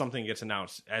 unless something gets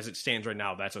announced. As it stands right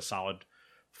now, that's a solid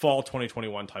fall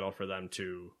 2021 title for them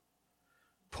to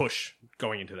push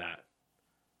going into that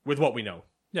with what we know.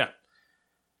 Yeah.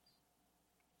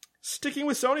 Sticking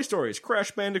with Sony stories,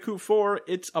 Crash Bandicoot 4,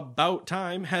 It's About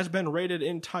Time, has been rated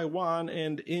in Taiwan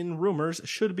and in rumors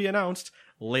should be announced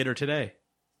later today.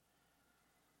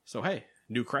 So hey,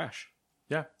 new Crash.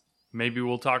 Yeah. Maybe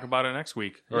we'll talk about it next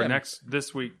week or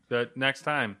this week, next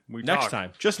time we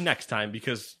talk. Just next time,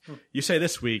 because you say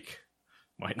this week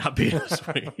might not be this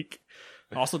week.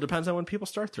 Also depends on when people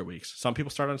start their weeks. Some people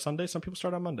start on Sunday, some people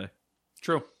start on Monday.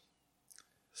 True.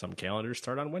 Some calendars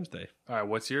start on Wednesday. All right,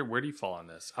 where do you fall on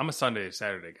this? I'm a Sunday to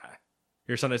Saturday guy.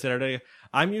 You're a Sunday, Saturday?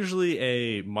 I'm usually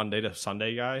a Monday to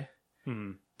Sunday guy.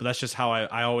 Mm-hmm. But that's just how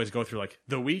I always go through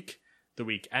the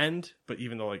weekend. But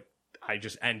even though I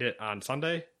just end it on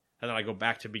Sunday, and then I go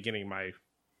back to beginning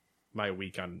my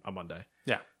week on a Monday.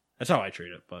 Yeah. That's how I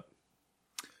treat it, but...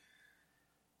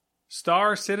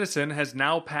 Star Citizen has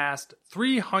now passed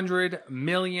 $300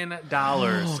 million in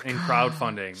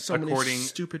crowdfunding. So many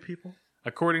stupid people.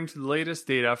 According to the latest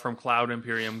data from Cloud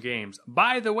Imperium Games.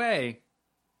 By the way,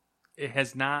 it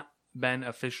has not been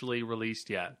officially released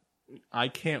yet. I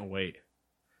can't wait.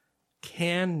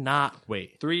 Cannot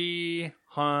wait.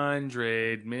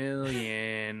 300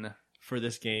 million for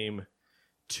this game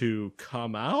to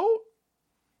come out?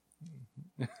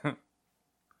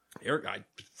 Eric,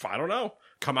 I don't know.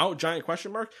 Come out, giant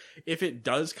question mark. If it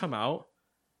does come out,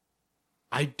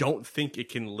 I don't think it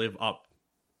can live up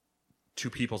to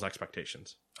people's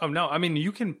expectations. Oh no, I mean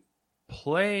you can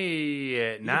play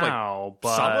it You can play now,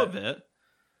 but some of it.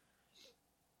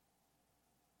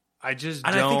 I just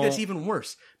And don't. I think that's even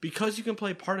worse. Because you can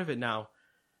play part of it now,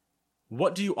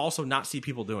 what do you also not see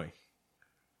people doing?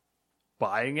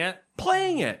 buying it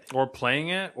Playing it. or playing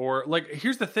it, or like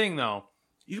here's the thing though.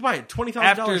 You can buy a $20,000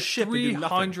 After ship and do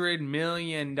nothing. $300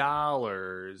 million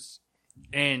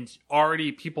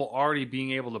and people already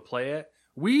being able to play it,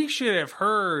 we should have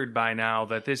heard by now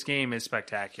that this game is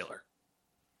spectacular.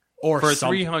 Or For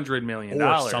something. $300 million.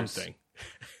 Or something.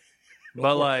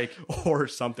 But like, Or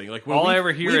something. Like when all we, I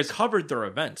ever hear we've is covered their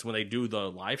events when they do the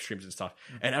live streams and stuff.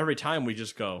 And every time we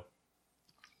just go,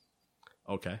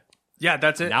 okay. yeah,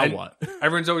 that's it. Now And what?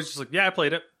 Everyone's always just like, yeah, I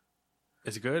played it.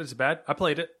 Is it good? Is it bad? I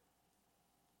played it.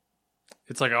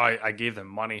 It's like, oh, I gave them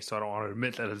money, so I don't want to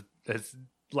admit that it's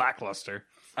lackluster.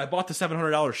 I bought the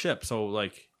 $700 ship, so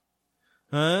like,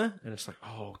 huh? And it's like,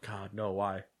 oh God, no,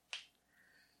 why?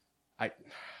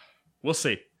 We'll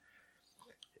see.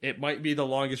 It might be the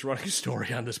longest running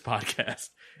story on this podcast,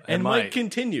 and might might.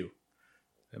 continue.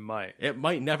 It might. It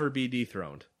might never be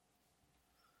dethroned.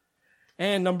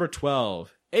 And number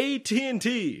 12,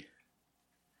 AT&T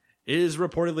is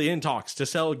reportedly in talks to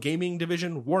sell gaming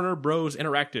division Warner Bros.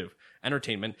 Interactive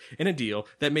Entertainment in a deal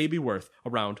that may be worth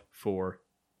around $4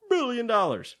 billion.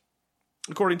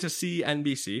 According to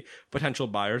CNBC, potential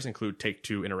buyers include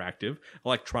Take-Two Interactive,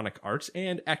 Electronic Arts,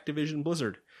 and Activision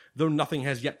Blizzard. Though nothing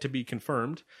has yet to be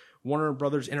confirmed, Warner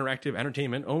Bros. Interactive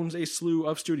Entertainment owns a slew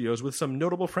of studios with some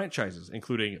notable franchises,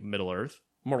 including Middle-earth,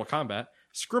 Mortal Kombat,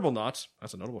 Scribblenauts,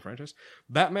 that's a notable franchise,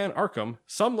 Batman Arkham,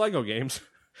 some LEGO games,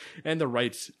 and the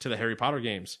rights to the Harry Potter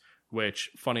games, which,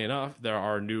 funny enough, there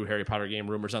are new Harry Potter game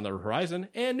rumors on the horizon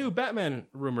and new Batman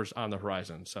rumors on the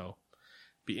horizon. So,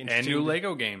 be interesting. And new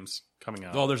Lego games coming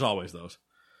out. Oh, there's always those.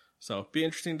 So, be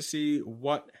interesting to see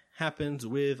what happens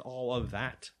with all of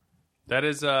that. That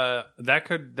is that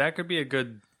could be a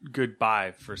good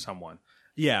buy for someone.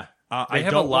 Yeah, I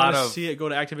have don't a lot want to of- see it go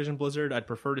to Activision Blizzard. I'd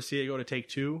prefer to see it go to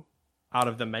Take-Two out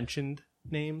of the mentioned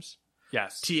names.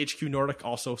 Yes. THQ Nordic,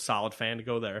 also solid fan to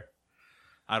go there.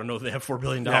 I don't know if they have $4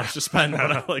 billion to spend,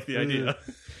 but I like the idea.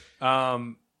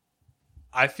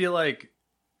 I feel like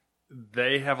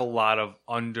they have a lot of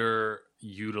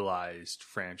underutilized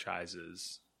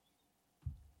franchises.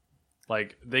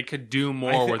 Like they could do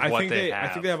more with what they have.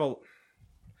 I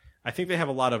think they have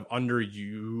a lot of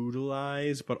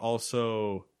underutilized, but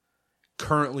also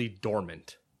currently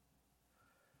dormant.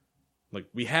 Like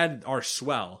we had our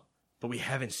swell, but we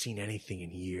haven't seen anything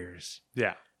in years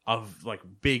Yeah. of like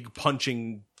big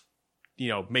punching,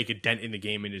 make a dent in the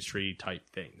game industry type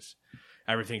things.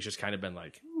 Everything's just kind of been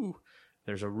like, ooh,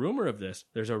 there's a rumor of this,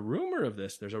 there's a rumor of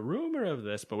this, there's a rumor of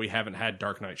this, but we haven't had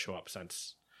Dark Knight show up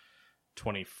since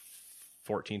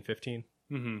 2014, 15.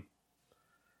 Mm-hmm.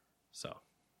 So,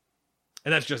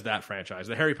 and that's just that franchise.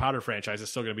 The Harry Potter franchise is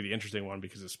still going to be the interesting one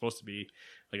because it's supposed to be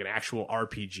like an actual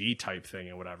RPG type thing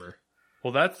and whatever.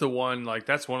 Well, that's the one. Like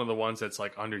that's one of the ones that's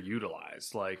like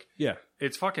underutilized. Like Yeah.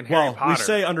 it's fucking Harry Potter. We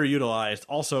say underutilized.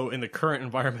 Also, in the current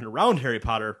environment around Harry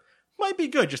Potter, might be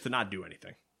good just to not do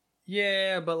anything.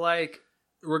 yeah, but like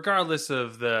regardless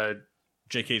of the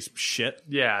JK's shit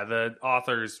the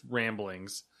author's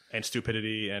ramblings, and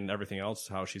stupidity and everything else,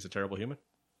 how she's a terrible human.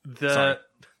 the Sorry.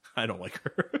 I don't like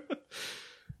her.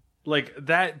 like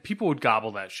that people would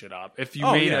gobble that shit up if you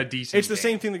made a decent. It's the game.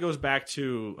 same thing that goes back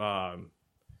to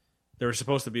there was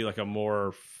supposed to be like a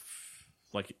more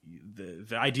like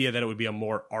the idea that it would be a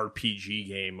more RPG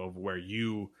game of where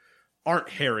you aren't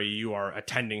Harry, you are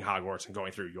attending Hogwarts and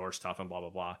going through your stuff and blah blah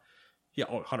blah. Yeah,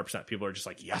 100%. People are just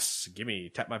like, yes, give me,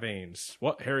 tap my veins.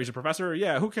 What? Harry's a professor?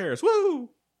 Yeah, who cares? Woo!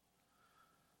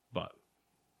 But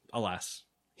alas,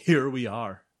 here we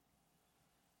are.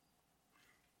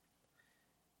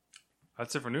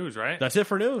 That's it for news, right? That's it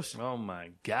for news. Oh my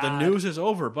god. The news is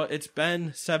over, but it's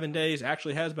been 7 days.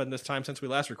 Actually has been this time since we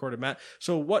last recorded, Matt.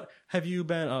 So what have you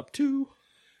been up to?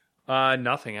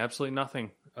 Nothing. Absolutely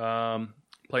nothing.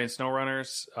 Playing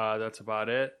SnowRunners. That's about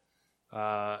it.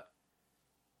 I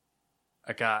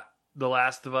got The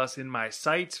Last of Us in my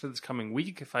sights for this coming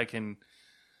week if I can,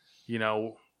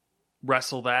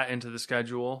 wrestle that into the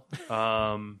schedule.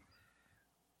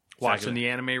 Watching the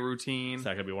anime routine. It's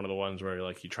not gonna be one of the ones where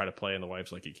like you try to play and the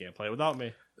wife's like, you can't play without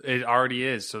me. It already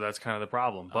is, so that's kind of the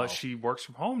problem. But Oh. she works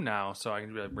from home now, so I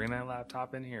can be like, bring that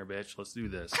laptop in here, bitch. Let's do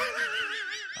this.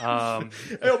 Hey,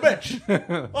 yo,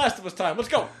 bitch! Last of Us time. Let's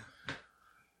go.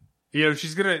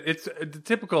 She's gonna. It's the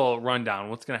typical rundown.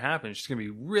 What's gonna happen? She's gonna be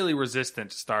really resistant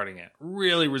to starting it.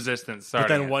 Really resistant to But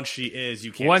starting then it. once she is,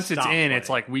 you can't. Once it's stop in, playing. it's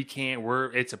like we can't.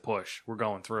 It's a push. We're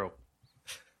going through.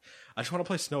 I just want to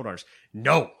play Snowdarts.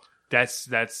 No. That's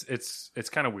it's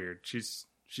kind of weird. She's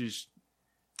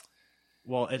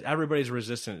Well, everybody's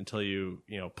resistant until you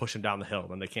push them down the hill,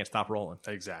 and they can't stop rolling.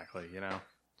 exactly,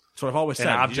 That's what I've always said.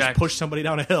 An You just push somebody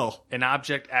down a hill. An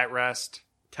object at rest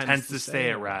tends to stay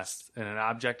at rest. rest, and an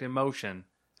object in motion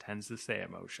tends to stay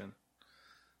in motion.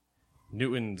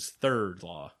 Newton's third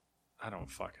law. I don't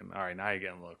fucking... All right, now you're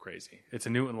getting a little crazy. It's a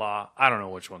Newton law. I don't know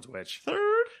which one's which.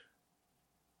 Third?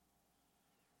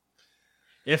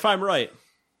 If I'm right,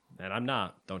 and I'm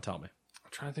not, don't tell me.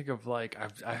 I'm trying to think of, like...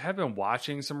 I have been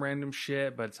watching some random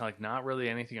shit, but it's like not really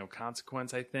anything of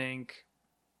consequence, I think.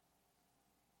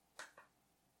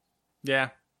 Yeah.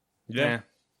 All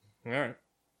right.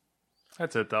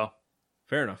 That's it, though.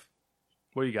 Fair enough.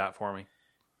 What do you got for me?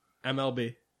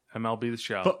 MLB. MLB The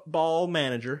Show. Football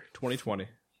Manager 2020.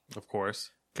 Of course.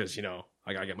 Because,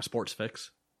 I got to get my sports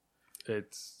fix.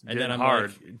 It's And then I'm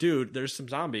hard. like, dude, there's some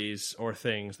zombies or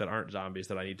things that aren't zombies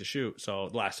that I need to shoot. So,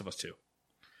 The Last of Us 2.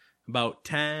 About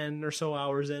 10 or so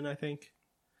hours in, I think.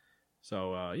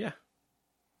 So, yeah.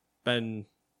 I'm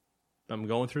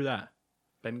going through that.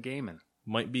 Been gaming.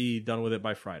 Might be done with it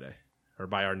by Friday. Or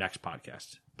by our next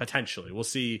podcast. Potentially. We'll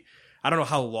see. I don't know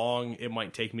how long it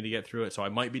might take me to get through it. So, I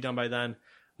might be done by then.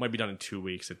 Might be done in 2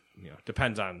 weeks. It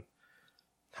depends on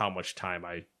how much time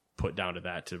I put down to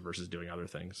that versus doing other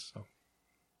things. So,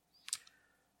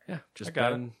 yeah, just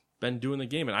been doing the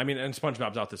gaming. I mean, and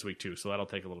SpongeBob's out this week too, so that'll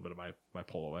take a little bit of my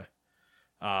pull away.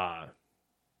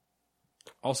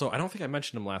 Also, I don't think I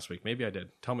mentioned him last week. Maybe I did.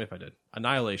 Tell me if I did.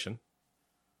 Annihilation.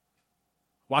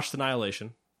 Watched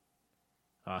Annihilation.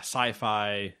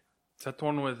 Sci-fi. Is that the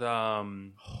one with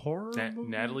Horror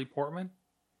Natalie Portman?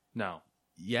 No.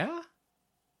 Yeah?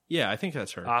 Yeah, I think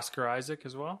that's her. Oscar Isaac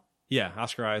as well? Yeah,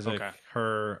 Oscar Isaac. Okay.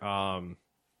 Her, oh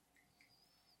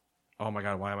my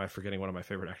god, why am I forgetting one of my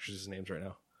favorite actresses' names right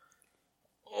now?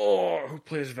 Oh, who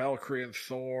plays Valkyrie and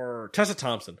Thor? Tessa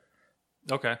Thompson.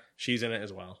 Okay. She's in it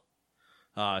as well.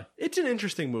 It's an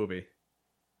interesting movie.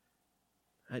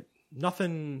 It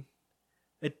doesn't,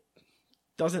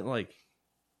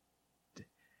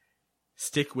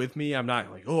 stick with me. I'm not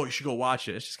like, oh, you should go watch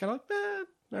it. It's just kind of like,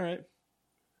 all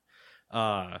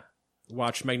right.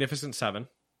 Watch Magnificent Seven.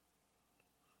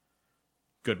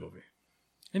 Good movie.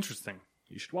 Interesting.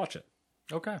 You should watch it.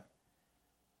 Okay.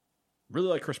 Really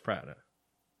like Chris Pratt in it.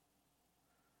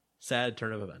 Sad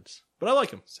turn of events. But I like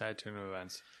him. Sad turn of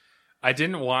events. I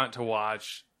didn't want to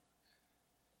watch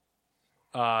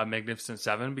Magnificent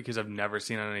Seven because I've never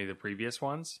seen any of the previous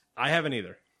ones. I haven't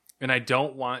either. And I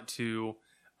don't want to...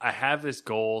 I have this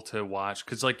goal to watch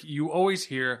because, you always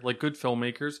hear, good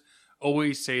filmmakers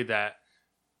always say that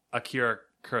Akira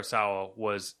Kurosawa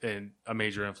was a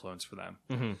major influence for them.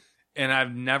 Mm-hmm. And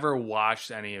I've never watched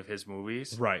any of his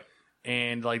movies. Right.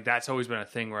 And, that's always been a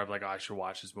thing where I'm like, oh, I should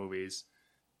watch his movies.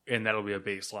 And that'll be a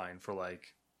baseline for,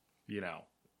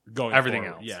 going everything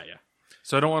forward. else. Yeah.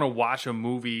 So I don't want to watch a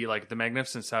movie The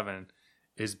Magnificent Seven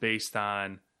is based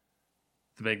on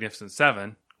The Magnificent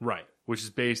Seven. Right. Which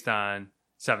is based on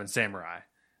Seven Samurai.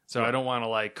 So I don't want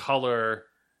to color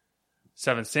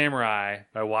Seven Samurai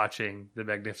by watching The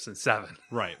Magnificent Seven.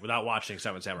 Right, without watching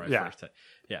Seven Samurai first.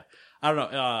 Yeah. I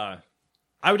don't know.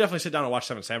 I would definitely sit down and watch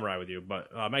Seven Samurai with you, but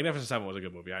Magnificent Seven was a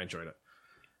good movie. I enjoyed it.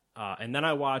 And then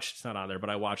I watched, it's not on there, but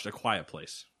I watched A Quiet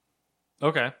Place.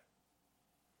 Okay.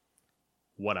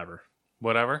 Whatever.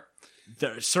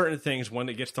 There are certain things when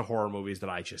it gets to horror movies that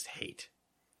I just hate.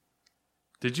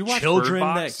 Did you watch Children Bird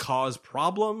Box? that cause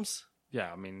problems?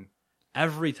 Yeah, I mean...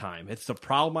 Every time. It's the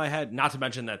problem I had. Not to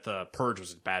mention that The Purge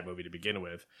was a bad movie to begin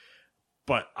with.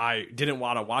 But I didn't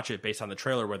want to watch it based on the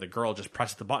trailer where the girl just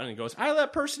presses the button and goes, I have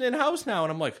that person in house now.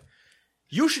 And I'm like,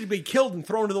 you should be killed and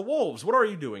thrown to the wolves. What are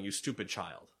you doing, you stupid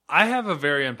child? I have a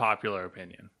very unpopular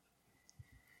opinion.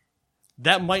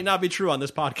 That might not be true on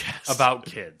this podcast. About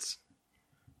kids.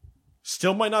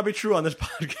 Still might not be true on this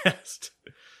podcast.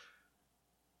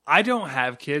 I don't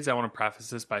have kids. I want to preface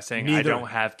this by saying I don't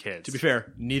have kids. To be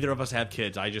fair, neither of us have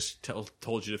kids. I just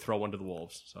told you to throw one to the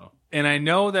wolves. So, and I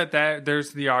know that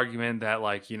there's the argument that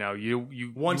once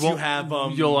you have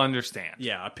them, you'll understand.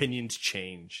 Yeah, opinions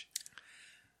change.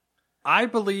 I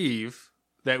believe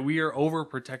that we are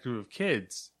overprotective of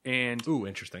kids, and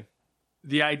interesting.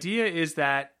 The idea is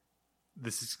that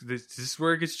this is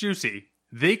where it gets juicy.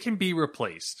 They can be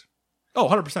replaced. Oh,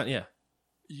 100%, yeah.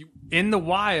 In the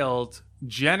wild,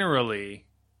 generally,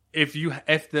 if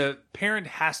the parent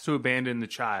has to abandon the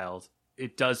child,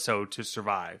 it does so to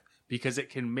survive because it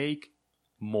can make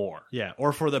more. Yeah,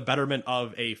 or for the betterment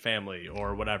of a family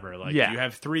or whatever. You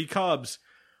have 3 cubs,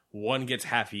 one gets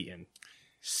half eaten.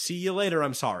 See you later,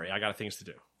 I'm sorry. I got things to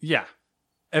do. Yeah.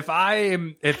 If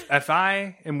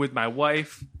I am with my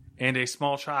wife and a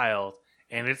small child,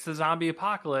 and it's the zombie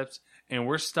apocalypse, and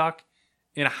we're stuck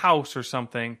in a house or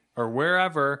something or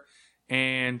wherever,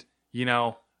 and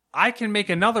I can make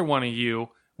another one of you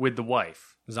with the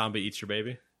wife. Zombie eats your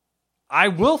baby. I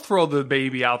will throw the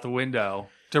baby out the window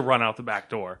to run out the back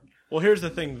door. Well, here's the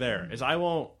thing there, is I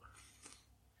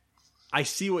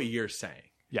see what you're saying.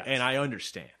 Yes. And I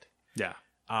understand. Yeah.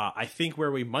 I think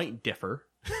where we might differ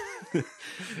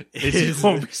is you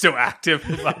won't be so active.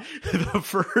 The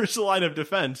first line of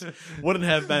defense wouldn't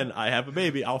have been, I have a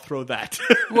baby, I'll throw that.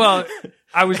 Well,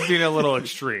 I was being a little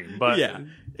extreme, but yeah.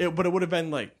 But it would have been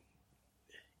like,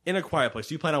 in A Quiet Place.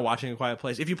 Do you plan on watching A Quiet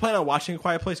Place? If you plan on watching A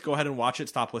Quiet Place, go ahead and watch it.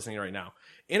 Stop listening right now.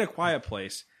 In A Quiet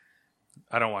Place,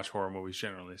 I don't watch horror movies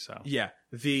generally, so. Yeah.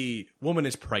 The woman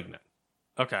is pregnant.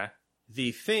 Okay.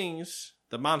 The things,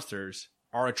 the monsters,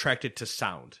 are attracted to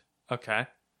sound. Okay.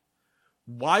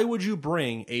 Why would you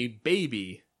bring a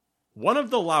baby, one of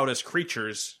the loudest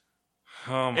creatures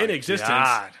in existence,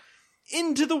 God,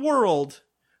 into the world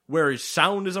where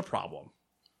sound is a problem?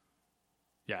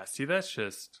 Yeah, see, that's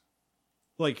just...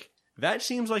 Like, that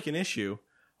seems like an issue.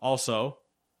 Also,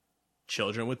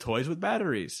 children with toys with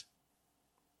batteries.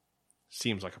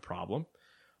 Seems like a problem.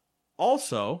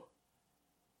 Also,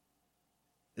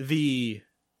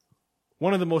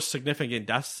 one of the most significant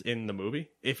deaths in the movie,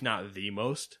 if not the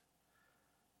most,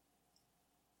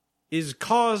 is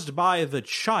caused by the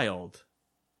child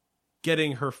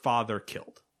getting her father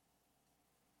killed.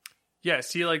 Yeah,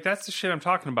 see, like, that's the shit I'm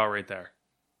talking about right there.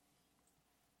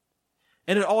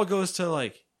 And it all goes to,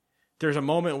 like, there's a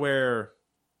moment where,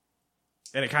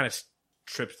 and it kind of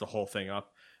trips the whole thing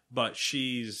up, but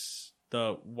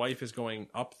the wife is going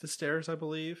up the stairs, I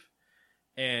believe,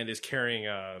 and is carrying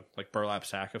a, like, burlap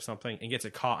sack of something and gets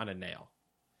it caught on a nail.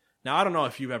 Now, I don't know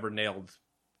if you've ever nailed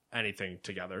anything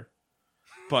together,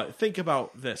 but think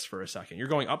about this for a second. You're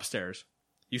going upstairs,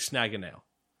 you snag a nail.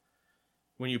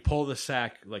 When you pull the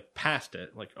sack, like, past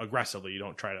it, like, aggressively, you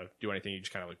don't try to do anything, you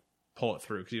just kind of, like, pull it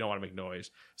through because you don't want to make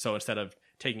noise. So instead of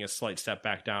taking a slight step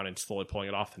back down and slowly pulling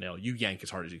it off the nail, you yank as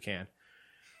hard as you can.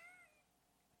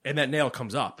 And that nail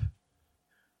comes up.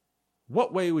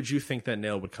 What way would you think that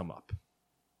nail would come up?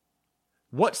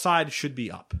 What side should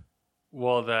be up?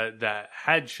 Well, that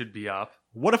head should be up.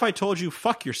 What if I told you,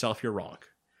 fuck yourself, you're wrong?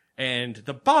 And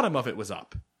the bottom of it was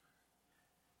up.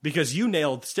 Because you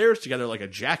nailed stairs together like a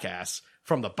jackass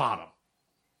from the bottom.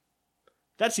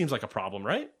 That seems like a problem,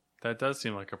 right? That does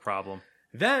seem like a problem.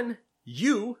 Then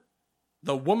you,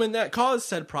 the woman that caused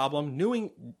said problem,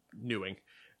 knowing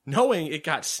it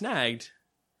got snagged,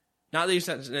 not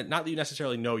that you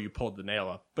necessarily know you pulled the nail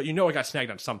up, but you know it got snagged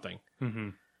on something. Mm-hmm.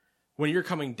 When you're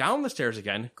coming down the stairs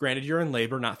again, granted you're in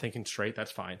labor, not thinking straight,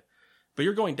 that's fine, but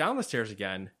you're going down the stairs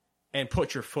again and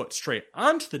put your foot straight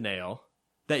onto the nail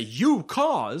that you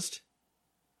caused.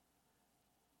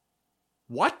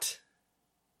 What?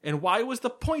 And why was the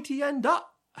pointy end up?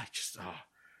 I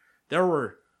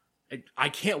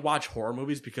can't watch horror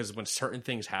movies because when certain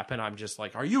things happen, I'm just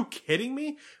like, are you kidding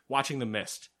me? Watching The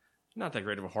Mist. Not that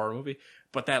great of a horror movie,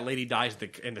 but that lady dies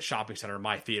in the shopping center.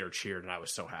 My theater cheered, and I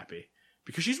was so happy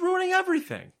because she's ruining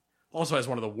everything. Also has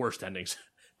one of the worst endings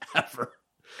ever.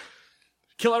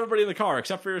 Kill everybody in the car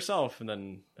except for yourself, and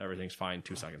then everything's fine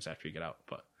 2 seconds after you get out.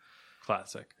 But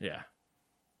classic. Yeah.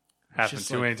 Happened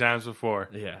too many times before.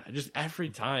 Yeah. Just every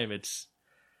time it's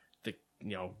it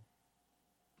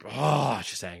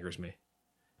just angers me.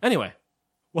 Anyway,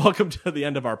 welcome to the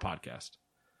end of our podcast.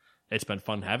 It's been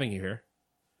fun having you here.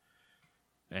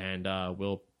 And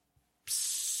we'll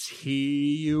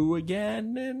see you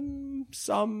again in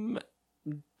some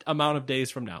amount of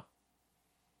days from now.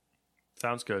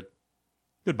 Sounds good.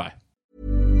 Goodbye.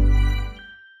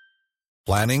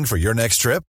 Planning for your next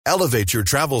trip? Elevate your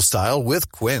travel style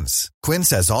with Quince. Quince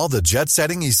has all the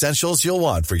jet-setting essentials you'll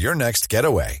want for your next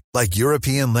getaway, like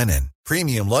European linen,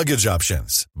 premium luggage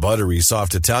options, buttery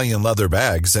soft Italian leather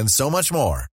bags, and so much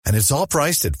more. And it's all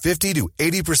priced at 50 to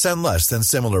 80% less than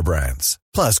similar brands.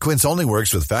 Plus, Quince only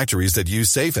works with factories that use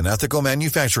safe and ethical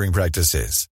manufacturing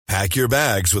practices. Pack your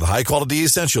bags with high-quality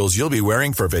essentials you'll be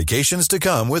wearing for vacations to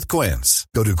come with Quince.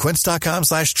 Go to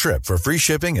quince.com/trip for free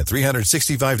shipping and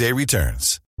 365-day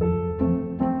returns.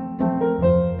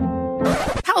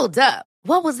 Hold up.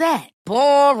 What was that?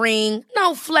 Boring.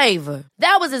 No flavor.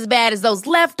 That was as bad as those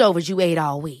leftovers you ate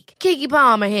all week. Keke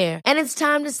Palmer here, and it's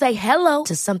time to say hello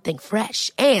to something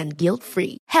fresh and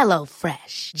guilt-free.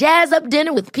 HelloFresh. Jazz up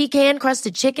dinner with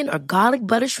pecan-crusted chicken or garlic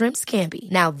butter shrimp scampi.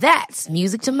 Now that's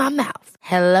music to my mouth.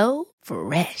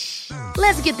 HelloFresh.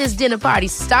 Let's get this dinner party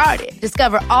started.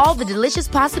 Discover all the delicious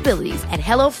possibilities at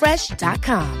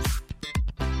HelloFresh.com.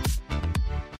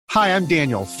 Hi, I'm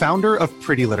Daniel, founder of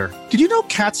Pretty Litter. Did you know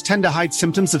cats tend to hide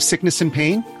symptoms of sickness and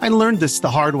pain? I learned this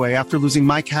the hard way after losing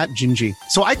my cat, Gingy.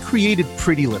 So I created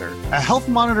Pretty Litter, a health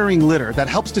monitoring litter that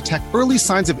helps detect early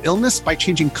signs of illness by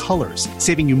changing colors,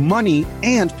 saving you money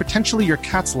and potentially your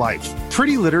cat's life.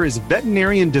 Pretty Litter is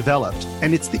veterinarian developed,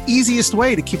 and it's the easiest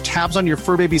way to keep tabs on your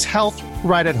fur baby's health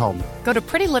right at home. Go to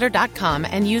prettylitter.com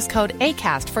and use code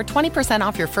ACAST for 20%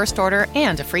 off your first order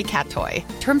and a free cat toy.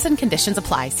 Terms and conditions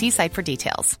apply. See site for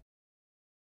details.